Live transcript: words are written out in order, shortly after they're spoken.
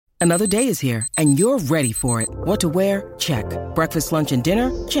Another day is here, and you're ready for it. What to wear? Check. Breakfast, lunch, and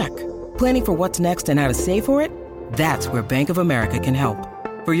dinner? Check. Planning for what's next and how to save for it? That's where Bank of America can help.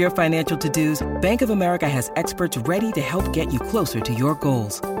 For your financial to-dos, Bank of America has experts ready to help get you closer to your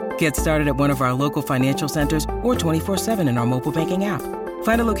goals. Get started at one of our local financial centers or 24/7 in our mobile banking app.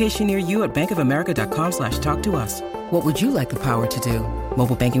 Find a location near you at bankofamerica.com/talktous. What would you like the power to do?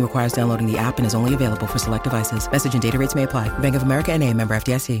 Mobile banking requires downloading the app and is only available for select devices. Message and data rates may apply. Bank of America N.A., member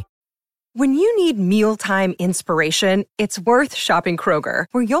FDIC. When you need mealtime inspiration, it's worth shopping Kroger,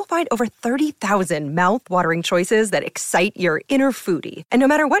 where you'll find over 30,000 mouth-watering choices that excite your inner foodie. And no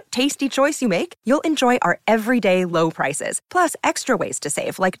matter what tasty choice you make, you'll enjoy our everyday low prices, plus extra ways to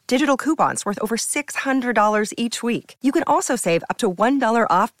save, like digital coupons worth over $600 each week. You can also save up to $1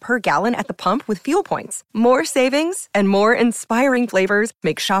 off per gallon at the pump with fuel points. More savings and more inspiring flavors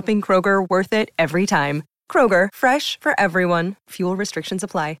make shopping Kroger worth it every time. Kroger, fresh for everyone. Fuel restrictions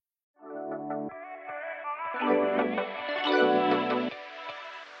apply.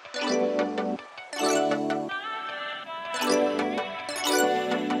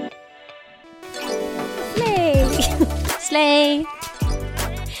 Slay.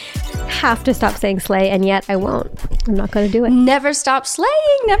 Have to stop saying slay, and yet I won't. I'm not going to do it. Never stop slaying.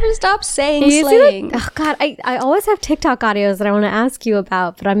 Never stop saying You slaying. Oh God, I always have TikTok audios that I want to ask you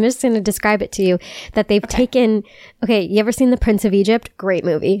about, but I'm just going to describe it to you. That they've taken. Okay, you ever seen The Prince of Egypt? Great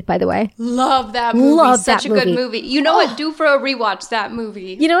movie, by the way. Love that movie. Love Such that a good movie. movie. You know what? Do for a rewatch that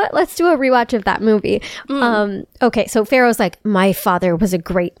movie. You know what? Let's do a rewatch of that movie. Okay, so Pharaoh's like, my father was a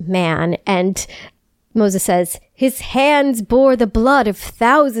great man, and Moses says, his hands bore the blood of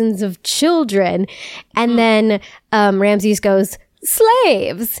thousands of children. And then Ramses goes,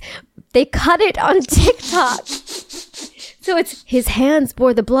 slaves. They cut it on TikTok. So it's, his hands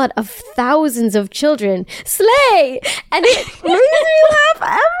bore the blood of thousands of children. Slay! And it makes me laugh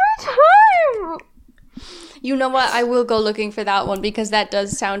every time. You know what? I will go looking for that one because that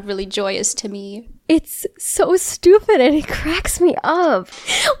does sound really joyous to me. It's so stupid and it cracks me up.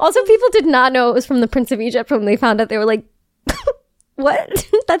 Also, people did not know it was from the Prince of Egypt when they found out. They were like, what?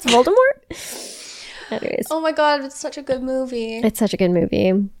 That's Voldemort? Anyways. Oh my God, it's such a good movie. It's such a good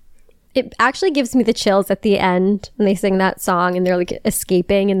movie. It actually gives me the chills at the end when they sing that song and they're like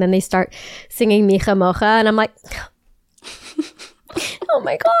escaping and then they start singing Micha Mocha and I'm like, oh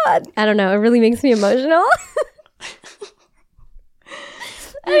my God. I don't know. It really makes me emotional.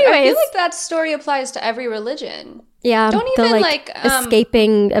 Anyways. I feel like that story applies to every religion. Yeah. Don't even like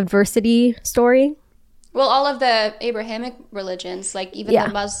escaping adversity story. Well, all of the Abrahamic religions, like even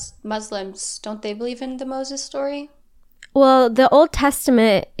the Muslims, don't they believe in the Moses story? Well, the Old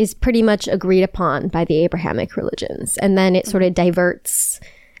Testament is pretty much agreed upon by the Abrahamic religions. And then it sort of diverts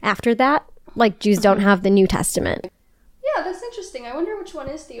after that. Like Jews don't have the New Testament. Yeah, that's interesting. I wonder which one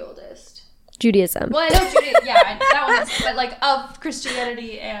is the oldest. Judaism. Well, I know Judaism. Yeah, that one is. But like of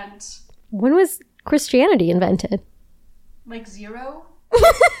Christianity and... When was Christianity invented? Like 0?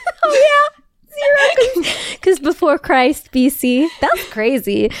 Oh, yeah. 0, because before Christ, BC. That's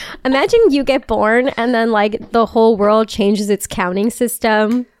crazy. Imagine you get born and then like the whole world changes its counting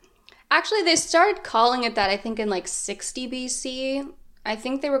system. Actually, they started calling it that, I think, in like 60 BC. I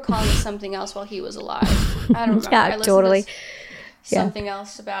think they were calling it something else while he was alive. I don't remember. Yeah, totally. Something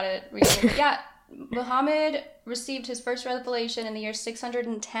else about it recently. Yeah, Muhammad received his first revelation in the year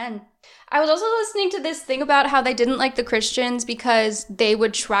 610. I was also listening to this thing about how they didn't like the Christians because they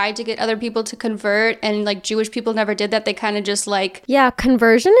would try to get other people to convert, and like Jewish people never did that. They kind of just like... Yeah,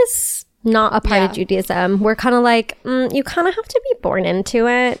 conversion is not a part of Judaism. We're kind of like, you kind of have to be born into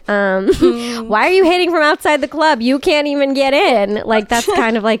it. Why are you hating from outside the club? You can't even get in. Like, that's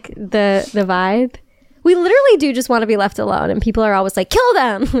kind of like the vibe. We literally do just want to be left alone, and people are always like, kill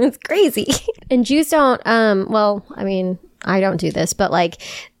them. It's crazy. And Jews don't, well, I mean, I don't do this, but like,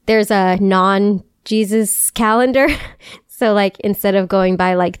 there's a non-Jesus calendar. So like, instead of going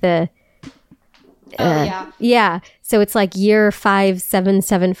by like the, yeah. So it's like year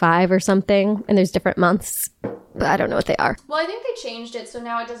 5775 or something, and there's different months, but I don't know what they are. Well, I think they changed it, so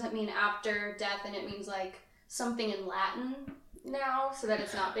now it doesn't mean after death, and it means like something in Latin now, so that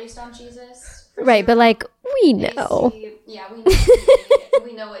it's not based on Jesus. Right, but like, we know. Yeah, we know.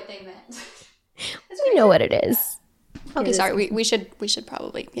 We know what they meant. We know what it is. Okay, sorry. We should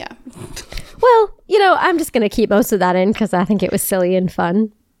probably, yeah. Well, you know, I'm just going to keep most of that in because I think it was silly and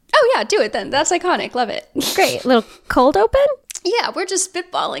fun. Oh, yeah, do it then. That's iconic. Love it. Great. Little cold open? Yeah, we're just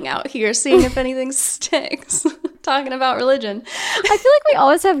spitballing out here, seeing if anything sticks. Talking about religion. I feel like we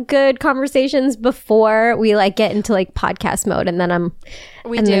always have good conversations before we like get into like podcast mode, and then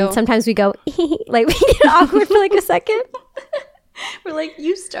then sometimes we go like we get awkward for like a second. We're like,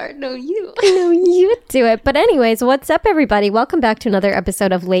 you start, no you. No, you do it. But anyways, what's up, everybody? Welcome back to another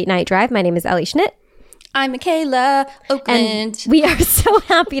episode of Late Night Drive. My name is Ellie Schnitt. I'm Michaela Oakland. And we are so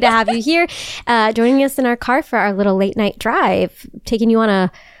happy to have you here, joining us in our car for our little late night drive, taking you on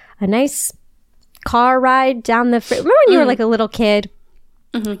a nice car ride down the... Remember when you were like a little kid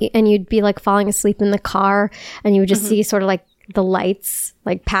and you'd be like falling asleep in the car and you would just see sort of like the lights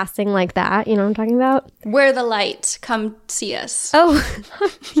like passing like that? You know what I'm talking about? We're the light. Come see us. Oh,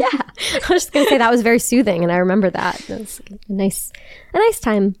 yeah. I was just going to say that was very soothing and I remember that. It was a nice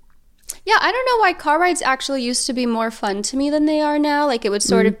time. Yeah, I don't know why car rides actually used to be more fun to me than they are now. Like, it would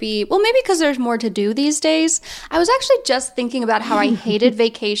sort of be, well, maybe because there's more to do these days. I was actually just thinking about how I hated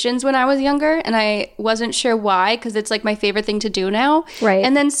vacations when I was younger, and I wasn't sure why, because it's like my favorite thing to do now. Right.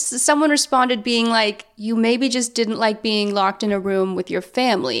 And then someone responded being like, you maybe just didn't like being locked in a room with your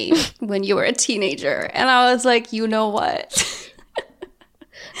family when you were a teenager. And I was like, you know what?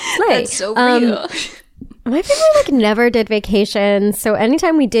 That's so real. My family like never did vacations, so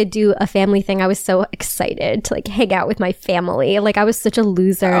anytime we did do a family thing, I was so excited to like hang out with my family. Like I was such a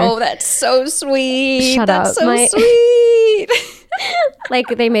loser. Oh, that's so sweet. Shut that's up. So sweet. Like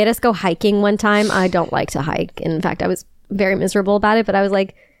they made us go hiking one time. I don't like to hike. In fact, I was very miserable about it, but I was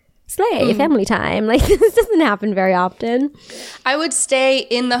like, slay, family time. Like this doesn't happen very often. I would stay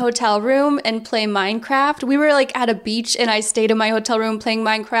in the hotel room and play Minecraft. We were like at a beach and I stayed in my hotel room playing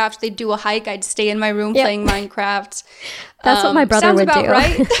Minecraft. They'd do a hike. I'd stay in my room playing Minecraft. That's what my brother would do.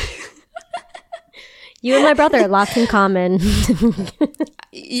 Right? You and my brother, lots in common.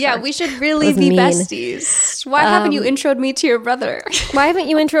 Yeah, we should really be besties. Why haven't you introed me to your brother? Why haven't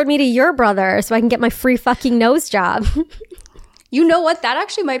you introed me to your brother so I can get my free fucking nose job? You know what? That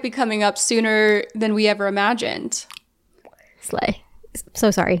actually might be coming up sooner than we ever imagined. Slay. So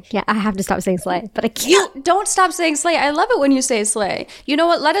sorry. Yeah, I have to stop saying slay, but I can't. You don't stop saying slay. I love it when you say slay. You know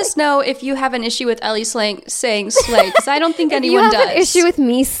what? Let us know if you have an issue with Ellie saying slay, because I don't think anyone does. You have an issue with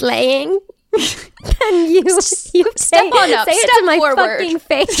me slaying? Then you step on up. Say step it to my forward. fucking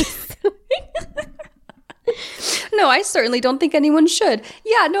face. No, I certainly don't think anyone should.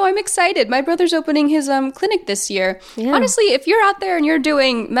 Yeah, no, I'm excited. My brother's opening his clinic this year. Yeah. Honestly, if you're out there and you're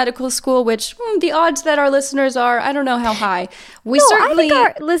doing medical school, which the odds that our listeners are, I don't know how high. I think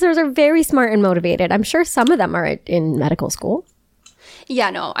our listeners are very smart and motivated. I'm sure some of them are in medical school. Yeah,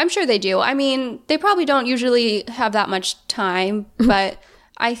 no, I'm sure they do. I mean, they probably don't usually have that much time, but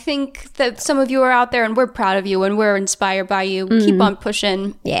I think that some of you are out there and we're proud of you and we're inspired by you. Keep on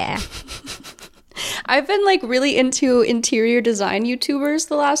pushing. Yeah. I've been like really into interior design YouTubers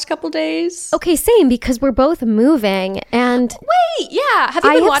the last couple days. Okay, same, because we're both moving and... Wait, yeah. Have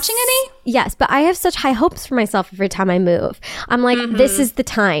you been watching any? Yes, but I have such high hopes for myself every time I move. I'm like, this is the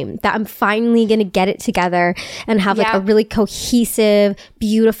time that I'm finally going to get it together and have like a really cohesive,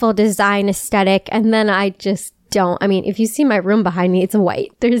 beautiful design aesthetic. And then I just don't. I mean, if you see my room behind me, it's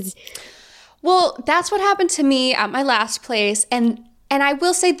white. Well, that's what happened to me at my last place. And I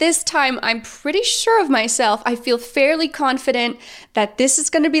will say this time, I'm pretty sure of myself. I feel fairly confident that this is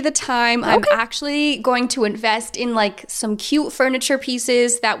going to be the time. Okay. I'm actually going to invest in like some cute furniture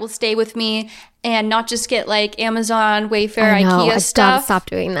pieces that will stay with me and not just get like Amazon, Wayfair, IKEA stuff. I've got to stop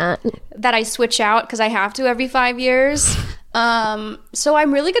doing that. That I switch out because I have to every 5 years. So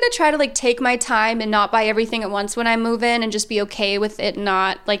I'm really going to try to like take my time and not buy everything at once when I move in and just be okay with it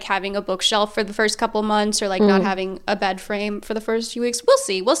not like having a bookshelf for the first couple months or like not having a bed frame for the first few weeks.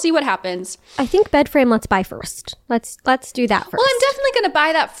 We'll see what happens. I think bed frame let's buy first. Let's do that first. Well, I'm definitely going to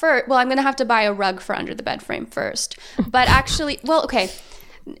buy that first. Well, I'm going to have to buy a rug for under the bed frame first. But actually, well, okay.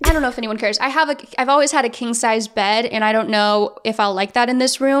 I don't know if anyone cares. I've always had a king size bed and I don't know if I'll like that in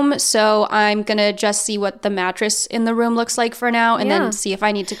this room. So I'm going to just see what the mattress in the room looks like for now and then see if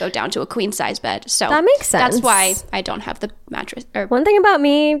I need to go down to a queen size bed. So that makes sense. That's why I don't have the mattress. One thing about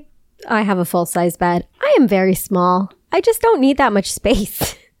me, I have a full size bed. I am very small. I just don't need that much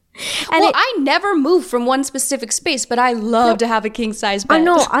space. And I never move from one specific space, but I love to have a king size bed. I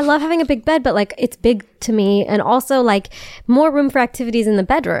know. I love having a big bed, but like it's big to me. And also like more room for activities in the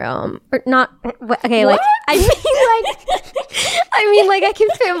bedroom. Or not. Okay, what? like I mean like I can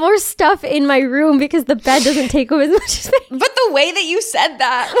fit more stuff in my room because the bed doesn't take up as much space. But the way that you said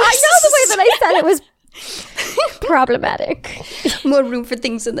that. I know the way that I said it was problematic. More room for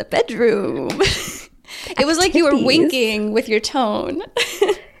things in the bedroom. It was like you were winking with your tone.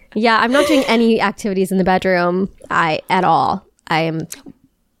 Yeah, I'm not doing any activities in the bedroom at all.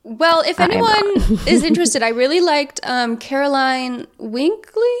 Well, if anyone is interested, I really liked Caroline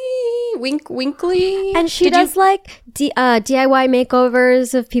Winkley. Winkly. And she does like DIY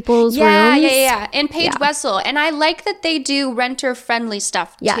makeovers of people's rooms. Yeah. And Paige Wessel. And I like that they do renter-friendly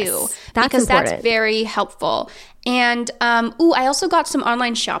stuff too. Yes, that's because important. that's very helpful. And I also got some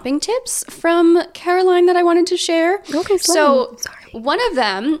online shopping tips from Caroline that I wanted to share. Okay, so one of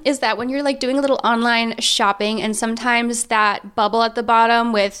them is that when you're like doing a little online shopping and sometimes that bubble at the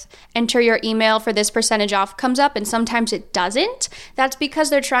bottom with enter your email for this percentage off comes up and sometimes it doesn't, that's because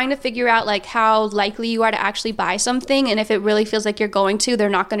they're trying to figure out like how likely you are to actually buy something, and if it really feels like you're going to, they're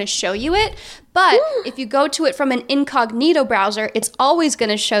not going to show you it. But if you go to it from an incognito browser, it's always going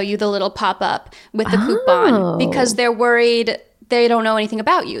to show you the little pop-up with the coupon because they're worried they don't know anything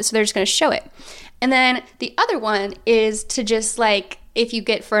about you. So they're just going to show it. And then the other one is to just like, if you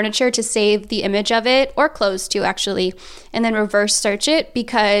get furniture, to save the image of it, or clothes too, actually, and then reverse search it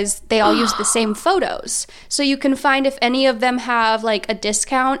because they all use the same photos. So you can find if any of them have like a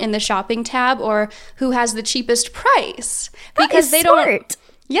discount in the shopping tab or who has the cheapest price. Because they don't.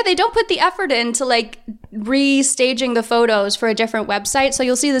 Yeah, they don't put the effort into like restaging the photos for a different website. So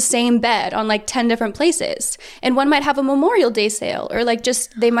you'll see the same bed on like 10 different places. And one might have a Memorial Day sale, or like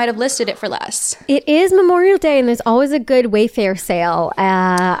just they might have listed it for less. It is Memorial Day and there's always a good Wayfair sale.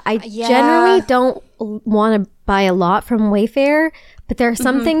 I generally don't want to buy a lot from Wayfair, but there are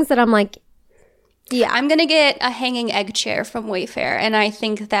some things that I'm like, I'm going to get a hanging egg chair from Wayfair. And I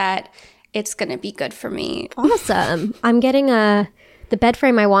think that it's going to be good for me. Awesome. I'm getting the bed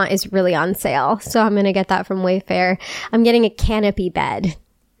frame I want is really on sale, so I'm going to get that from Wayfair. I'm getting a canopy bed.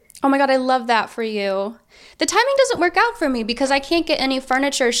 Oh my God, I love that for you. The timing doesn't work out for me because I can't get any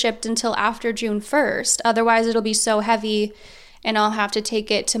furniture shipped until after June 1st. Otherwise, it'll be so heavy and I'll have to take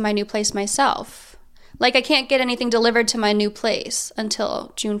it to my new place myself. Like, I can't get anything delivered to my new place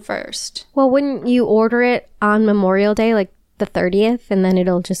until June 1st. Well, wouldn't you order it on Memorial Day, like the 30th, and then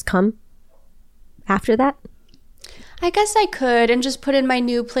it'll just come after that? I guess I could and just put in my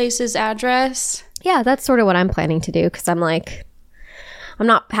new place's address. Yeah, that's sort of what I'm planning to do because I'm like, I'm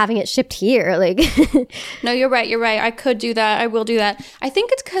not having it shipped here. Like, no, you're right. I could do that. I will do that. I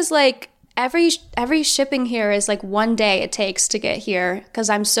think it's because like every shipping here is like 1 day it takes to get here because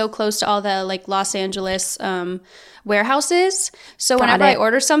I'm so close to all the like Los Angeles warehouses. So whenever I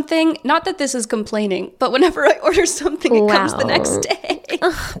order something, not that this is complaining, but whenever I order something, it comes the next day.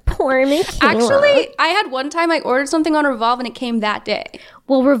 Oh, poor Michaela. Actually, I had one time I ordered something on Revolve and it came that day.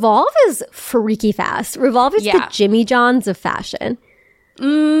 Well, Revolve is freaky fast. Revolve is the Jimmy John's of fashion.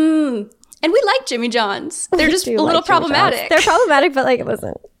 And we like Jimmy John's. They're just a little problematic. They're problematic, but like,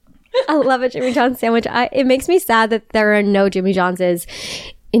 listen, I love a Jimmy John's sandwich. It makes me sad that there are no Jimmy John's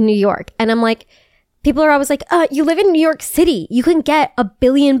in New York. And I'm like, people are always like, you live in New York City. You can get a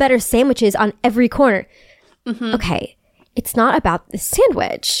billion better sandwiches on every corner. Mm-hmm. Okay. It's not about the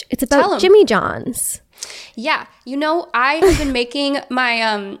sandwich. It's about Jimmy John's. Yeah. You know, I have been making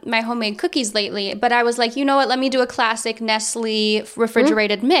my my homemade cookies lately, but I was like, you know what? Let me do a classic Nestle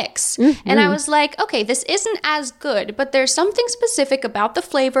refrigerated mix. Mm-hmm. And I was like, okay, this isn't as good, but there's something specific about the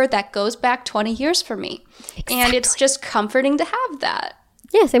flavor that goes back 20 years for me. Exactly. And it's just comforting to have that.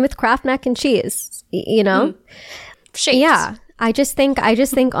 Yeah, same with Kraft mac and cheese, you know? Shapes. Yeah. I just think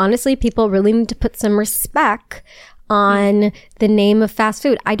honestly, people really need to put some respect on the name of fast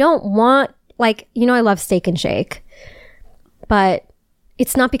food. I don't want, like, you know, I love Steak and Shake, but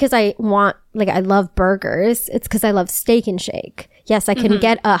it's not because I love burgers. It's because I love Steak and Shake. Yes, I can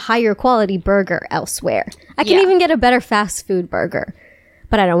get a higher quality burger elsewhere. I can even get a better fast food burger,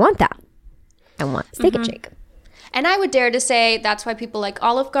 but I don't want that. I want Steak and Shake. And I would dare to say that's why people like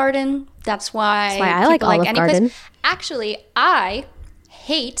Olive Garden. That's why I like Olive Garden. Place. Actually, I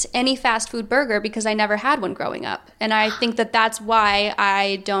hate any fast food burger because I never had one growing up. And I think that that's why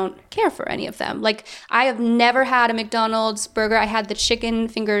I don't care for any of them. Like, I have never had a McDonald's burger. I had the chicken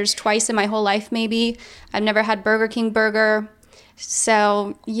fingers twice in my whole life, maybe. I've never had Burger King burger.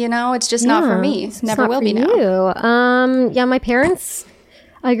 So, you know, it's just not for me. It never will be now. Yeah, my parents...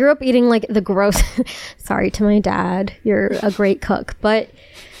 I grew up eating like the gross... Sorry to my dad. You're a great cook. But...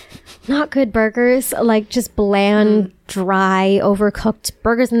 not good burgers, like just bland, dry, overcooked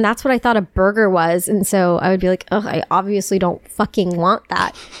burgers. And that's what I thought a burger was. And so I would be like, oh, I obviously don't fucking want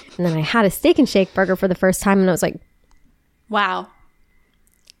that. And then I had a Steak and Shake burger for the first time and I was like, wow.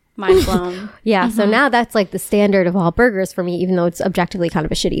 Mind blown. Yeah. So now that's like the standard of all burgers for me, even though it's objectively kind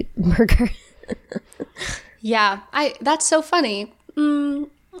of a shitty burger. Yeah. That's so funny.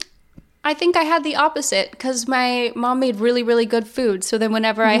 I think I had the opposite because my mom made really, really good food. So then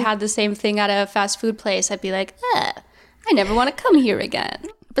whenever I had the same thing at a fast food place, I'd be like, I never want to come here again.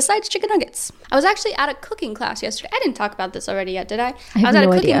 besides chicken nuggets. I was actually at a cooking class yesterday. I didn't talk about this already yet, did I? I was at a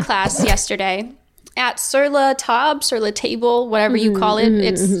no cooking idea. class yesterday at Sur La Table, whatever you call it.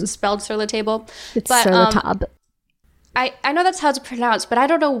 It's spelled Sur La Table. It's but, Sur La Table. I know that's how it's pronounced, but I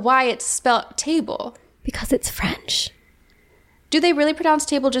don't know why it's spelled table. Because it's French. Do they really pronounce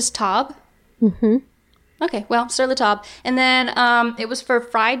table just tab? Mm-hmm. Okay, well, Sur La Table. And then it was for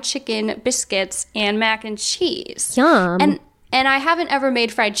fried chicken, biscuits, and mac and cheese. Yum. And I haven't ever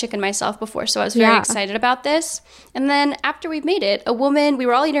made fried chicken myself before, so I was very excited about this. And then after we made it, we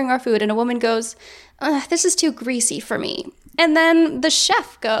were all eating our food, and a woman goes, this is too greasy for me. And then the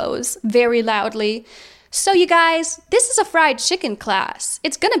chef goes very loudly, so you guys, this is a fried chicken class.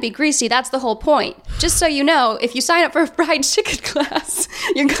 It's going to be greasy. That's the whole point. Just so you know, if you sign up for a fried chicken class,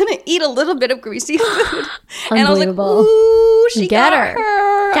 you're going to eat a little bit of greasy food. And I was like, ooh, she got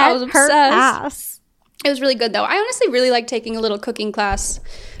her. I was obsessed. Her ass. It was really good, though. I honestly really like taking a little cooking class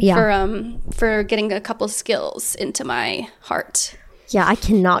for getting a couple skills into my heart. Yeah, I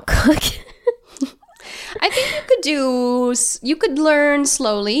cannot cook. I think you could learn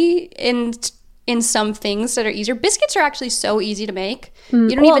slowly in some things that are easier. Biscuits are actually so easy to make. You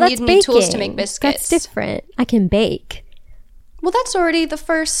don't even need any tools to make biscuits. That's different. I can bake. Well, that's already the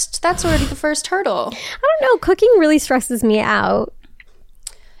first hurdle. I don't know. Cooking really stresses me out.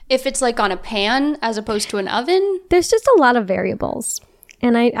 If it's like on a pan as opposed to an oven. There's just a lot of variables.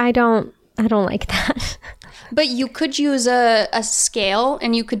 And I don't like that. But you could use a scale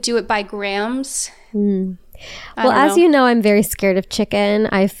and you could do it by grams. Well, as you know, I'm very scared of chicken.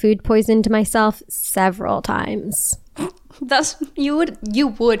 I've food poisoned myself several times. You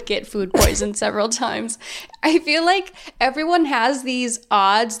would get food poisoned several times. I feel like everyone has these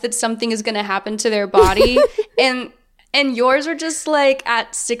odds that something is going to happen to their body, and yours are just like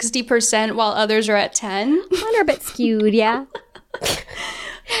at 60% while others are at 10. Mine are a bit skewed, yeah.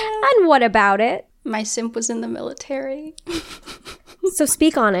 And what about it? My simp was in the military. So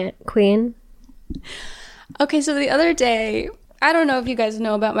speak on it, Queen. Okay, so the other day, I don't know if you guys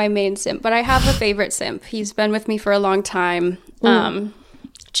know about my main simp, but I have a favorite simp. He's been with me for a long time.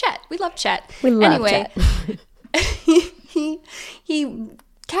 Chet. We love Chet. We love Chet. he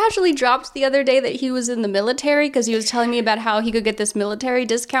casually dropped the other day that he was in the military because he was telling me about how he could get this military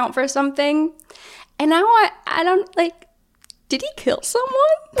discount for something. And now I don't, like, did he kill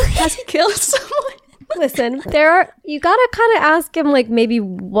someone? Has he killed someone? Listen, you gotta kind of ask him, like, maybe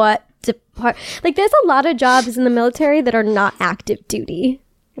what like, there's a lot of jobs in the military that are not active duty,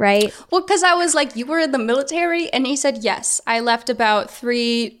 right? Well, because I was like, you were in the military? And he said, yes, I left about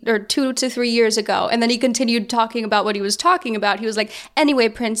 2 to 3 years ago. And then he continued talking about what he was talking about. He was like, anyway,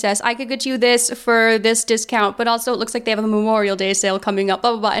 princess, I could get you this for this discount, but also it looks like they have a Memorial Day sale coming up,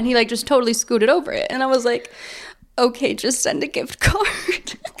 blah, blah, blah. And he like just totally scooted over it. And I was like, okay, just send a gift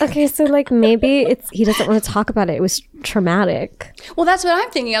card. Okay, so like maybe he doesn't want to talk about it. It was traumatic. Well, that's what I'm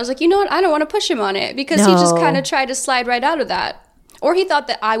thinking. I was like, you know what? I don't want to push him on it because he just kind of tried to slide right out of that. Or he thought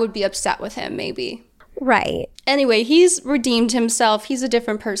that I would be upset with him, maybe. Right. Anyway, he's redeemed himself. He's a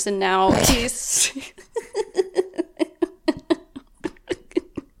different person now. He's...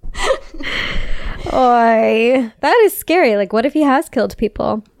 Oy. That is scary. Like, what if he has killed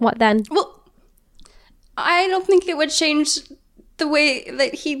people? What then? Well, I don't think it would change the way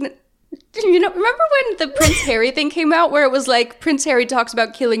that he... You know, remember when the Prince Harry thing came out where it was like Prince Harry talks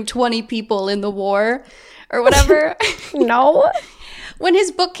about killing 20 people in the war or whatever? No. When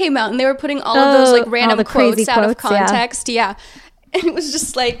his book came out and they were putting all of those like random quotes out of context. Yeah. And it was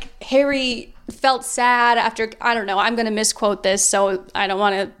just like Harry felt sad after, I don't know, I'm going to misquote this, so I don't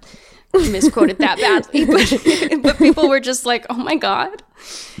want to misquote it that badly. But people were just like, oh my God.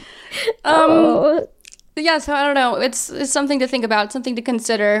 Yeah, so I don't know. It's something to think about, something to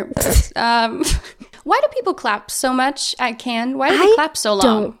consider. Why do people clap so much at Cannes? Why do they clap so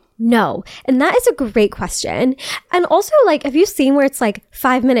long? No. And that is a great question. And also, like, have you seen where it's like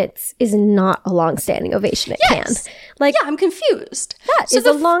 5 minutes is not a long standing ovation at Cannes? Like, yeah, I'm confused. That is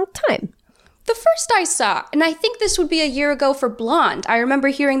a long time. The first I saw, and I think this would be a year ago for Blonde. I remember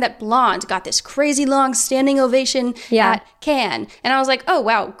hearing that Blonde got this crazy long standing ovation at Cannes. And I was like, oh,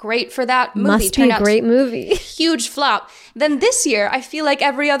 wow, great for that movie. Must be a great movie. Huge flop. Then this year, I feel like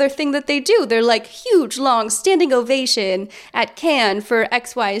every other thing that they do, they're like huge, long standing ovation at Cannes for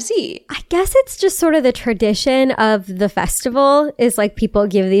XYZ. I guess it's just sort of the tradition of the festival is like people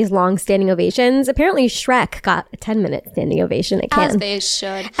give these long standing ovations. Apparently Shrek got a 10-minute standing ovation at Cannes. As they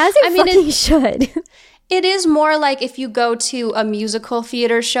should. As it fucking should. It is more like if you go to a musical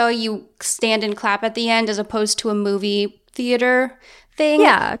theater show, you stand and clap at the end as opposed to a movie theater. thing.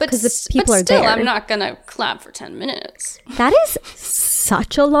 Yeah, because the people are still, there. I'm not gonna clap for 10 minutes. That is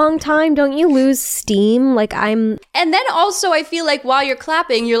such a long time. Don't you lose steam? Like And then also, I feel like while you're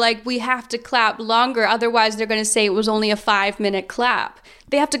clapping, you're like, we have to clap longer. Otherwise, they're gonna say it was only a 5-minute clap.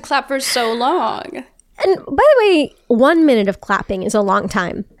 They have to clap for so long. And by the way, 1 minute of clapping is a long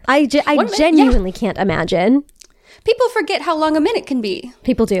time. I genuinely can't imagine. People forget how long a minute can be.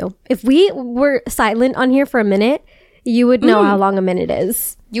 People do. If we were silent on here for a minute, you would know how long a minute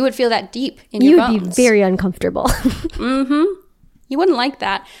is. You would feel that deep in your bones. You would be very uncomfortable. You wouldn't like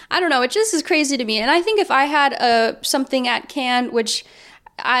that. I don't know. It just is crazy to me. And I think if I had something at Cannes, which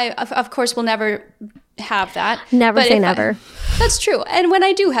I, of course, will never have that. Never say never. That's true. And when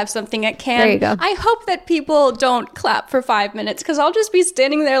I do have something at Cannes, there you go. I hope that people don't clap for 5 minutes because I'll just be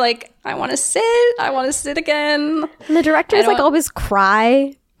standing there like, I want to sit. I want to sit again. And the directors always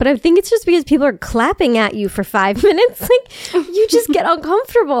cry. But I think it's just because people are clapping at you for 5 minutes. Like, you just get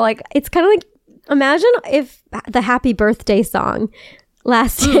uncomfortable. Like, it's kind of like, imagine if the happy birthday song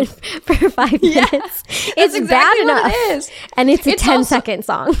lasted for 5 minutes. It's exactly bad enough. What it is. And it's a 10-second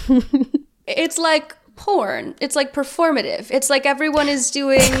song. It's like porn. It's like performative. It's like everyone is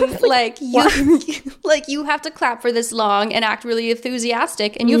doing like you have to clap for this long and act really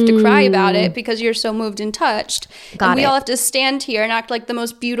enthusiastic, and you have to cry about it because you're so moved and touched. And we all have to stand here and act like the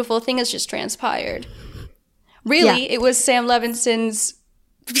most beautiful thing has just transpired. Really, it was Sam Levinson's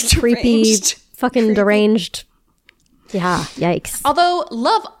creepy, fucking deranged. Yeah, yikes. Although,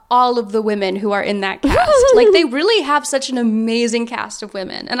 love all of the women who are in that cast. Like, they really have such an amazing cast of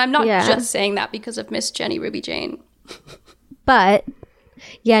women. And I'm not just saying that because of Miss Jenny Ruby Jane. But,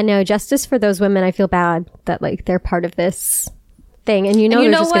 yeah, no, justice for those women. I feel bad that, like, they're part of this thing. And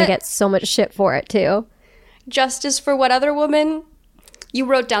they're just going to get so much shit for it, too. Justice for what other woman? You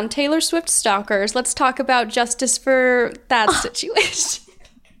wrote down Taylor Swift stalkers. Let's talk about justice for that situation.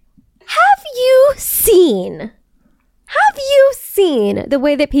 Have you seen the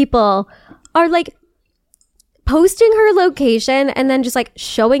way that people are like posting her location and then just like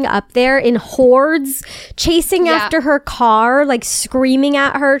showing up there in hordes, chasing after her car, like screaming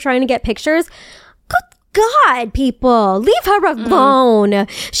at her, trying to get pictures? Good God, people, leave her alone.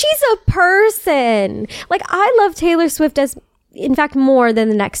 She's a person. Like, I love Taylor Swift as, in fact, more than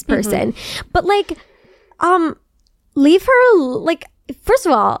the next person. But like, leave her, like, first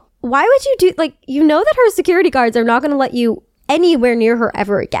of all, why would you do, like, you know that her security guards are not going to let you anywhere near her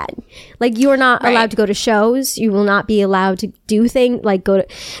ever again. Like, you are not allowed to go to shows. You will not be allowed to do things, like go to,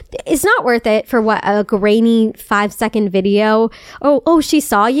 it's not worth it for what, a grainy 5-second video. Oh, she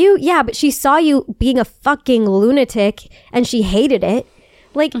saw you? Yeah, but she saw you being a fucking lunatic and she hated it.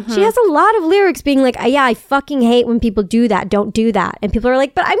 Like, she has a lot of lyrics being like, yeah, I fucking hate when people do that. Don't do that. And people are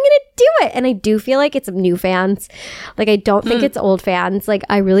like, but I'm going to do it. And I do feel like it's new fans. Like, I don't think it's old fans. Like,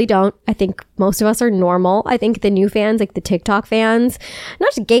 I really don't. I think most of us are normal. I think the new fans, like the TikTok fans,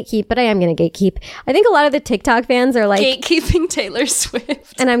 not to gatekeep, but I am going to gatekeep. I think a lot of the TikTok fans are like... Gatekeeping Taylor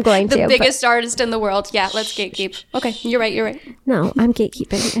Swift. And I'm going to. The biggest artist in the world. Yeah, let's gatekeep. Okay, you're right. No, I'm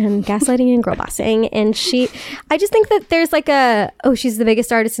gatekeeping and gaslighting and girl bossing. And I just think that there's like she's the biggest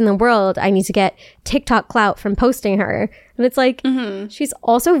artist in the world. I need to get TikTok clout from posting her. And it's like, she's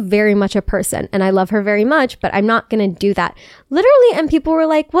also very much a person and I love her very much, but I'm not going to do that. Literally. And people were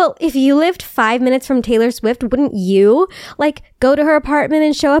like, well, if you lived 5 minutes from Taylor Swift, wouldn't you like go to her apartment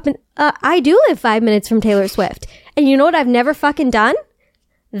and show up? And I do live 5 minutes from Taylor Swift. And you know what I've never fucking done?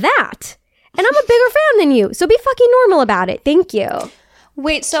 That. And I'm a bigger fan than you. So be fucking normal about it. Thank you.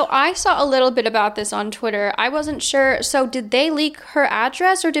 Wait, so I saw a little bit about this on Twitter. I wasn't sure. So did they leak her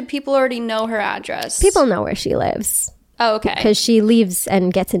address or did people already know her address? People know where she lives. Oh, okay. Because she leaves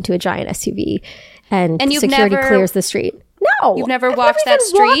and gets into a giant SUV and security clears the street. No. You've never walked that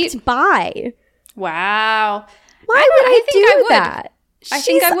street? Walked by. Wow. Why would I do that? I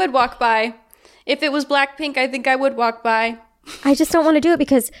think I would walk by. If it was Blackpink, I think I would walk by. I just don't want to do it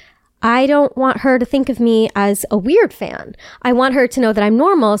because I don't want her to think of me as a weird fan. I want her to know that I'm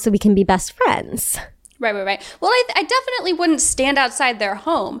normal so we can be best friends. Right. Well, I definitely wouldn't stand outside their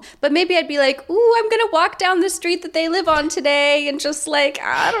home, but maybe I'd be like, ooh, I'm going to walk down the street that they live on today and just like,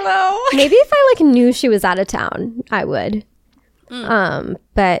 I don't know. Maybe if I like knew she was out of town, I would.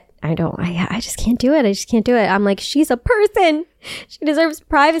 But I don't, I just can't do it. I just can't do it. I'm like, she's a person. She deserves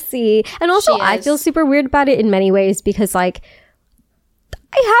privacy. And also I feel super weird about it in many ways because like,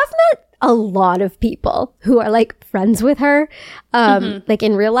 I have met a lot of people who are like friends with her, like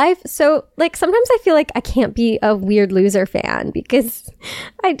in real life. So like sometimes I feel like I can't be a weird loser fan because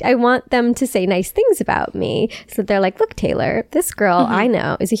I want them to say nice things about me. So they're like, look, Taylor, this girl I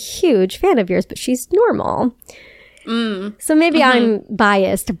know is a huge fan of yours, but she's normal. So maybe I'm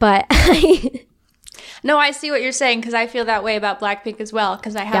biased, but No, I see what you're saying because I feel that way about Blackpink as well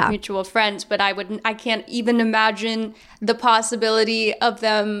because I have mutual friends, but I can't even imagine the possibility of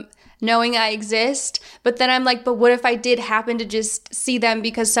them knowing I exist. But then I'm like, but what if I did happen to just see them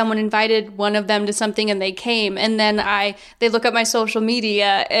because someone invited one of them to something and they came, and then they look at my social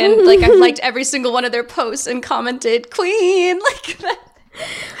media and like I've liked every single one of their posts and commented "Queen" like that.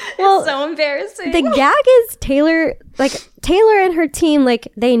 Well, it's so embarrassing. The gag is Taylor and her team, like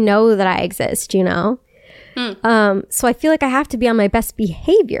they know that I exist, you know? So I feel like I have to be on my best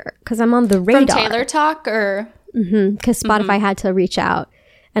behavior because I'm on the radar. From Taylor Talk or? Because Spotify had to reach out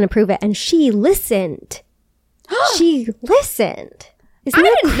and approve it. And she listened. She listened. Isn't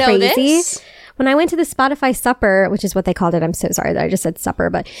that crazy? Know this. When I went to the Spotify supper, which is what they called it, I'm so sorry that I just said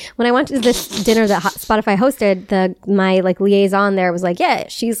supper, but when I went to this dinner that Spotify hosted, my like liaison there was like, yeah,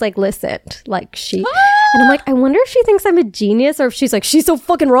 she's like listened, like and I'm like, I wonder if she thinks I'm a genius or if she's like, she's so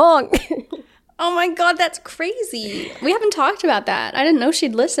fucking wrong. Oh my God, that's crazy. We haven't talked about that. I didn't know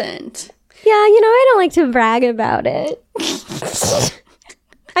she'd listened. Yeah, you know, I don't like to brag about it.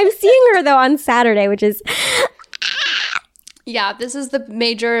 I'm seeing her though on Saturday, which is... Yeah, this is the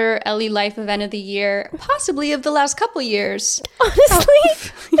major Ellie life event of the year, possibly of the last couple years. Honestly,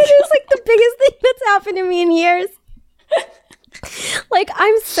 it is like the biggest thing that's happened to me in years. Like,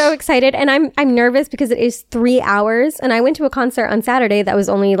 I'm so excited, and I'm nervous because it is 3 hours, and I went to a concert on Saturday that was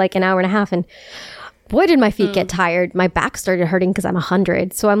only like an hour and a half, and boy, did my feet get tired. My back started hurting because I'm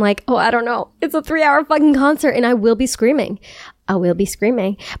 100. So I'm like, oh, I don't know. It's a 3-hour fucking concert, and I will be screaming. But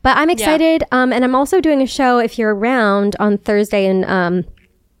I'm excited. Yeah. And I'm also doing a show, if you're around, on Thursday in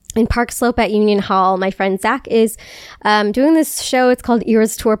Park Slope at Union Hall. My friend Zach is doing this show. It's called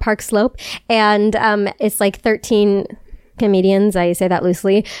Eras Tour Park Slope. And it's like 13 comedians, I say that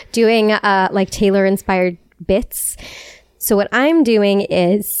loosely, doing like Taylor-inspired bits. So what I'm doing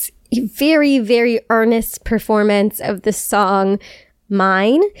is a very, very earnest performance of the song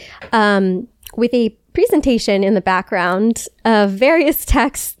Mine with a presentation in the background of various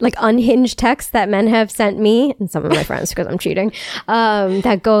texts, like unhinged texts that men have sent me and some of my friends because I'm cheating,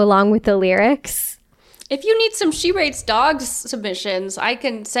 that go along with the lyrics. If you need some She Rates Dogs submissions, I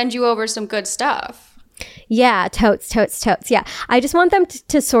can send you over some good stuff. Yeah, totes. Yeah, I just want them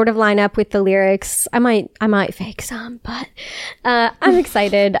to sort of line up with the lyrics. I might fake some, but I'm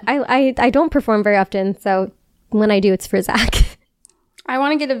excited. I don't perform very often, so when I do, it's for Zach. I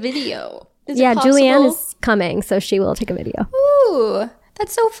want to get a video. Is yeah, it possible? Julianne is coming, so she will take a video. Ooh,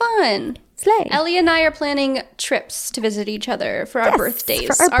 that's so fun. Slay. Ellie and I are planning trips to visit each other for our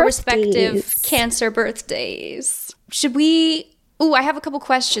birthdays, for our respective Cancer birthdays. Should we... Ooh, I have a couple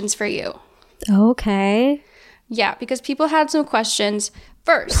questions for you. Okay. Yeah, because people had some questions.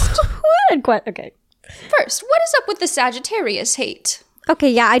 First. Okay. First, what is up with the Sagittarius hate?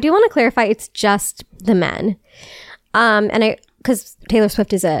 Okay, yeah, I do want to clarify it's just the men. Because Taylor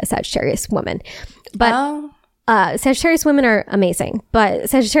Swift is a Sagittarius woman. But Sagittarius women are amazing.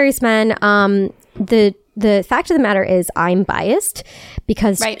 But Sagittarius men, the fact of the matter is I'm biased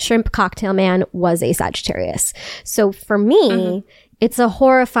because Shrimp Cocktail Man was a Sagittarius. So for me, it's a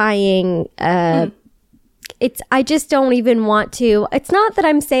horrifying... I just don't even want to... It's not that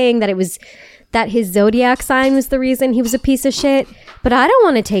I'm saying that it was... that his zodiac sign was the reason he was a piece of shit, but I don't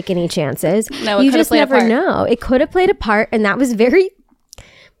want to take any chances. No, you just never know. It could have played a part, and that was very...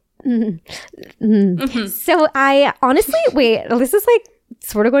 So I honestly, wait, this is like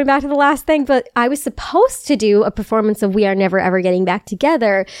sort of going back to the last thing, but I was supposed to do a performance of We Are Never Ever Getting Back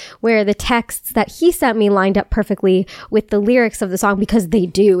Together where the texts that he sent me lined up perfectly with the lyrics of the song because they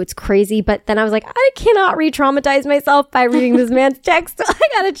do. It's crazy. But then I was like, I cannot re-traumatize myself by reading this man's text. So I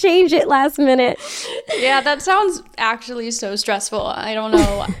gotta change it last minute. Yeah, that sounds actually so stressful. I don't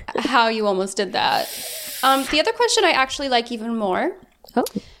know how you almost did that. The other question I actually like even more. Oh.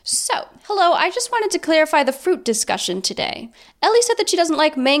 So, hello, I just wanted to clarify the fruit discussion today. Ellie said that she doesn't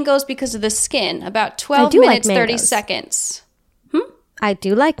like mangoes because of the skin. About 12 minutes, 30 seconds. I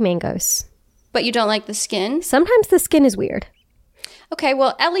do like mangoes. But you don't like the skin? Sometimes the skin is weird. Okay,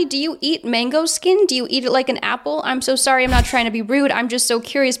 well, Ellie, do you eat mango skin? Do you eat it like an apple? I'm so sorry, I'm not trying to be rude. I'm just so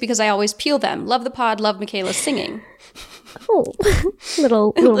curious because I always peel them. Love the pod, love Michaela singing. Oh,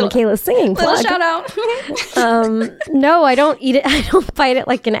 little Michaela singing plug. Little shout out. No, I don't eat it. I don't bite it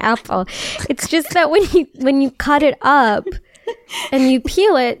like an apple. It's just that when you cut it up and you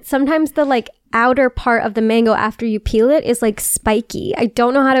peel it, sometimes the like outer part of the mango after you peel it is like spiky. I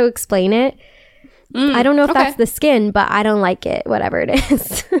don't know how to explain it. I don't know if that's the skin, but I don't like it, whatever it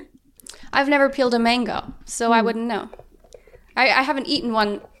is. I've never peeled a mango, so I wouldn't know. I haven't eaten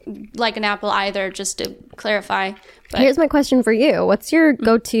one like an apple either, just to clarify. But Here's my question for you. What's your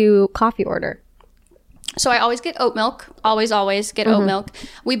go-to coffee order? so I always get oat milk. Always get oat milk.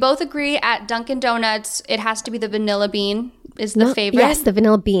 We both agree at Dunkin' Donuts, it has to be the vanilla bean is the favorite. Yes, the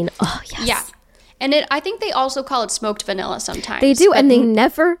vanilla bean. Oh, yes. Yeah. And I think they also call it smoked vanilla sometimes. They do, and they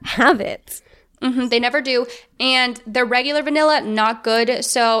never have it. They never do. And the regular vanilla, not good.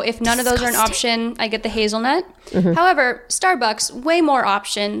 So if none of those are an option, I get the hazelnut. However, Starbucks, way more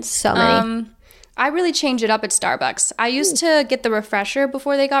options. So many. I really change it up at Starbucks. I used to get the refresher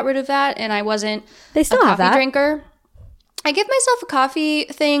before they got rid of that, and I wasn't They still a have coffee that. drinker. I gave myself a coffee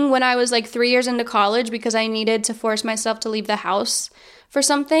thing when I was like 3 years into college because I needed to force myself to leave the house for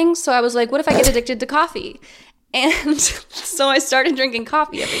something. So I was like, what if I get addicted to coffee? And so I started drinking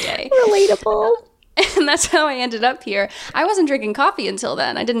coffee every day. Relatable. And that's how I ended up here. I wasn't drinking coffee until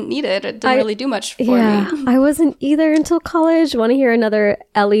then. I didn't need it. It didn't really do much for me. I wasn't either until college. Want to hear another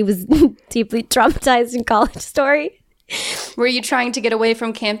Ellie was deeply traumatized in college story? Were you trying to get away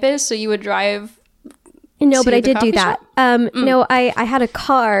from campus so you would drive? No, but to I the did do coffee that. shop? No, I had a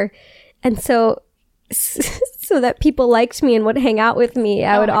car, and so that people liked me and would hang out with me,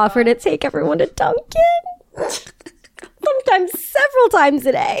 I would offer to take everyone to Dunkin'. Sometimes several times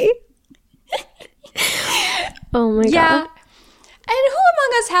a day. Oh my Yeah. god. And who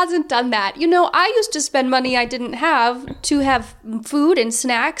among us hasn't done that? You know, I used to spend money I didn't have to have food and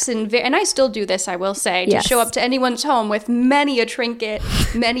snacks, and I still do this, I will say, to Yes. show up to anyone's home with many a trinket,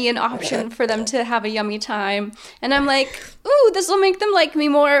 many an option for them to have a yummy time. And I'm like, ooh, this will make them like me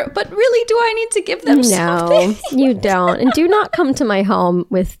more, but really, do I need to give them something? No, you don't. And do not come to my home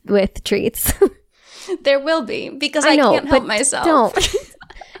with treats. There will be, because I know, can't help but myself. Don't.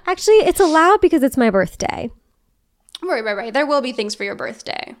 Actually, it's allowed because it's my birthday. Right. There will be things for your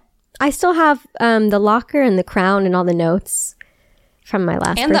birthday. I still have the locker and the crown and all the notes from my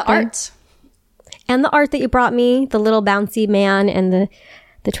last And birthday. the art. And the art that you brought me, the little bouncy man and the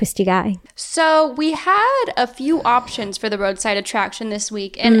twisty guy. So we had a few options for the roadside attraction this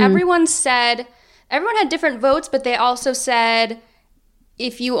week, and everyone had different votes, but they also said,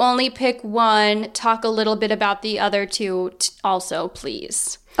 if you only pick one, talk a little bit about the other two also,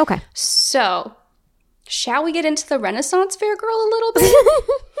 please. Okay. So, shall we get into the Renaissance Fair girl a little bit?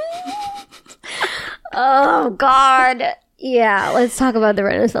 Oh, God. Yeah, let's talk about the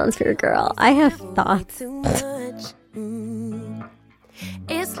Renaissance Fair girl. I have thoughts. Too much.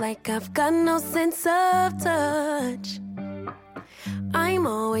 It's like I've got no sense of touch. I'm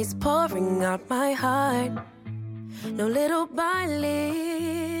always pouring out my heart. No, little by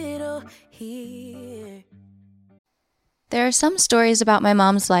little here. There are some stories about my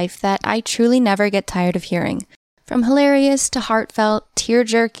mom's life that I truly never get tired of hearing. From hilarious to heartfelt,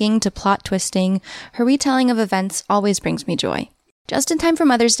 tear-jerking to plot-twisting, her retelling of events always brings me joy. Just in time for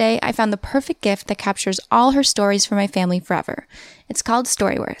Mother's Day, I found the perfect gift that captures all her stories for my family forever. It's called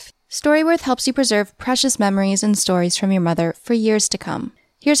Storyworth. Storyworth helps you preserve precious memories and stories from your mother for years to come.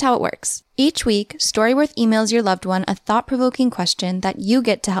 Here's how it works. Each week, Storyworth emails your loved one a thought-provoking question that you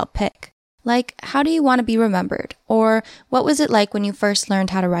get to help pick. Like, how do you want to be remembered? Or, what was it like when you first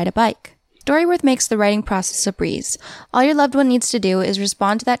learned how to ride a bike? Storyworth makes the writing process a breeze. All your loved one needs to do is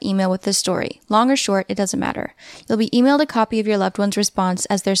respond to that email with the story. Long or short, it doesn't matter. You'll be emailed a copy of your loved one's response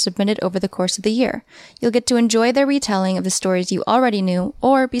as they're submitted over the course of the year. You'll get to enjoy their retelling of the stories you already knew,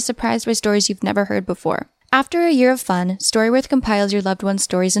 or be surprised by stories you've never heard before. After a year of fun, Storyworth compiles your loved one's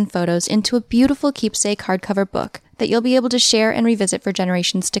stories and photos into a beautiful keepsake hardcover book that you'll be able to share and revisit for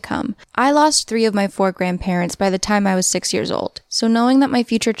generations to come. I lost 3 of my 4 grandparents by the time I was 6 years old, so knowing that my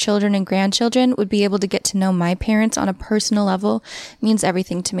future children and grandchildren would be able to get to know my parents on a personal level means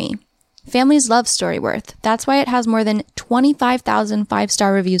everything to me. Families love Storyworth. That's why it has more than 25,000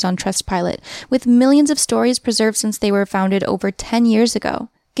 5-star reviews on Trustpilot, with millions of stories preserved since they were founded over 10 years ago.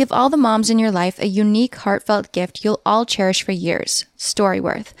 Give all the moms in your life a unique, heartfelt gift you'll all cherish for years.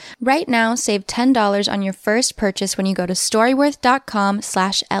 Storyworth. Right now, save $10 on your first purchase when you go to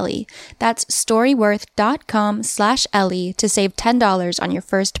storyworth.com/Ellie. That's storyworth.com/Ellie to save $10 on your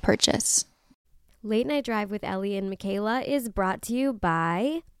first purchase. Late Night Drive with Ellie and Michaela is brought to you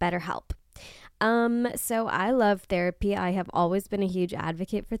by BetterHelp. So I love therapy. I have always been a huge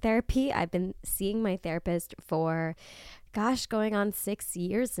advocate for therapy. I've been seeing my therapist for going on 6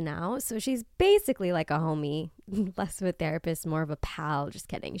 years now. So she's basically like a homie, less of a therapist, more of a pal. Just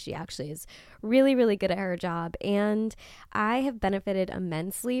kidding. She actually is really, really good at her job. And I have benefited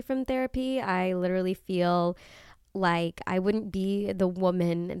immensely from therapy. I literally feel like I wouldn't be the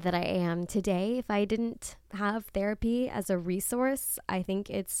woman that I am today if I didn't have therapy as a resource. I think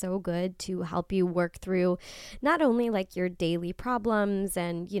it's so good to help you work through not only like your daily problems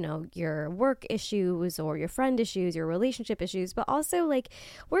and, you know, your work issues or your friend issues, your relationship issues, but also like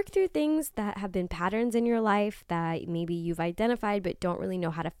work through things that have been patterns in your life that maybe you've identified but don't really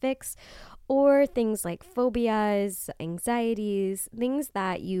know how to fix, or things like phobias, anxieties, things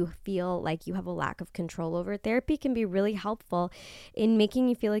that you feel like you have a lack of control over. Therapy can be really helpful in making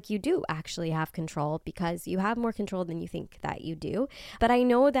you feel like you do actually have control, because you have more control than you think that you do. But I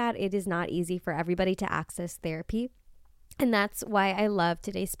know that it is not easy for everybody to access therapy. And that's why I love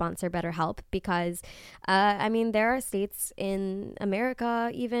today's sponsor, BetterHelp, because, I mean, there are states in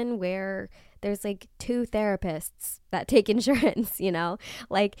America even where there's like 2 therapists that take insurance, you know,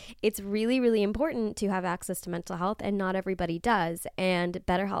 like it's really, really important to have access to mental health, and not everybody does. And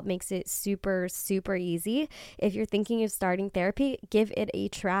BetterHelp makes it super, super easy. If you're thinking of starting therapy, give it a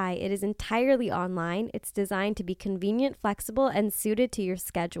try. It is entirely online. It's designed to be convenient, flexible, and suited to your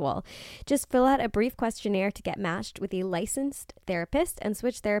schedule. Just fill out a brief questionnaire to get matched with a licensed therapist and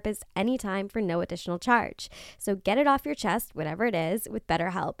switch therapists anytime for no additional charge. So get it off your chest, whatever it is, with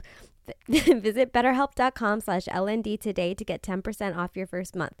BetterHelp. Visit betterhelp.com/LND today to get 10% off your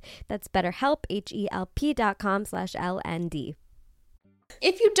first month. That's BetterHelp, HELP.com/LND.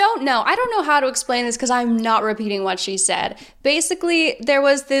 If you don't know, I don't know how to explain this because I'm not repeating what she said. Basically, there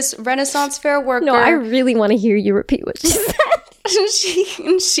was this Renaissance Fair worker. No, I really want to hear you repeat what she said.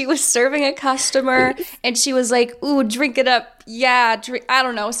 She was serving a customer and she was like, "Ooh, drink it up." Yeah, drink. I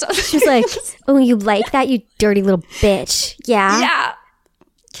don't know. So she's like, "Oh, you like that, you dirty little bitch." Yeah. Yeah.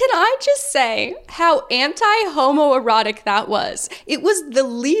 Can I just say how anti-homoerotic that was? It was the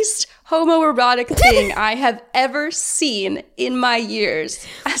least homoerotic thing I have ever seen in my years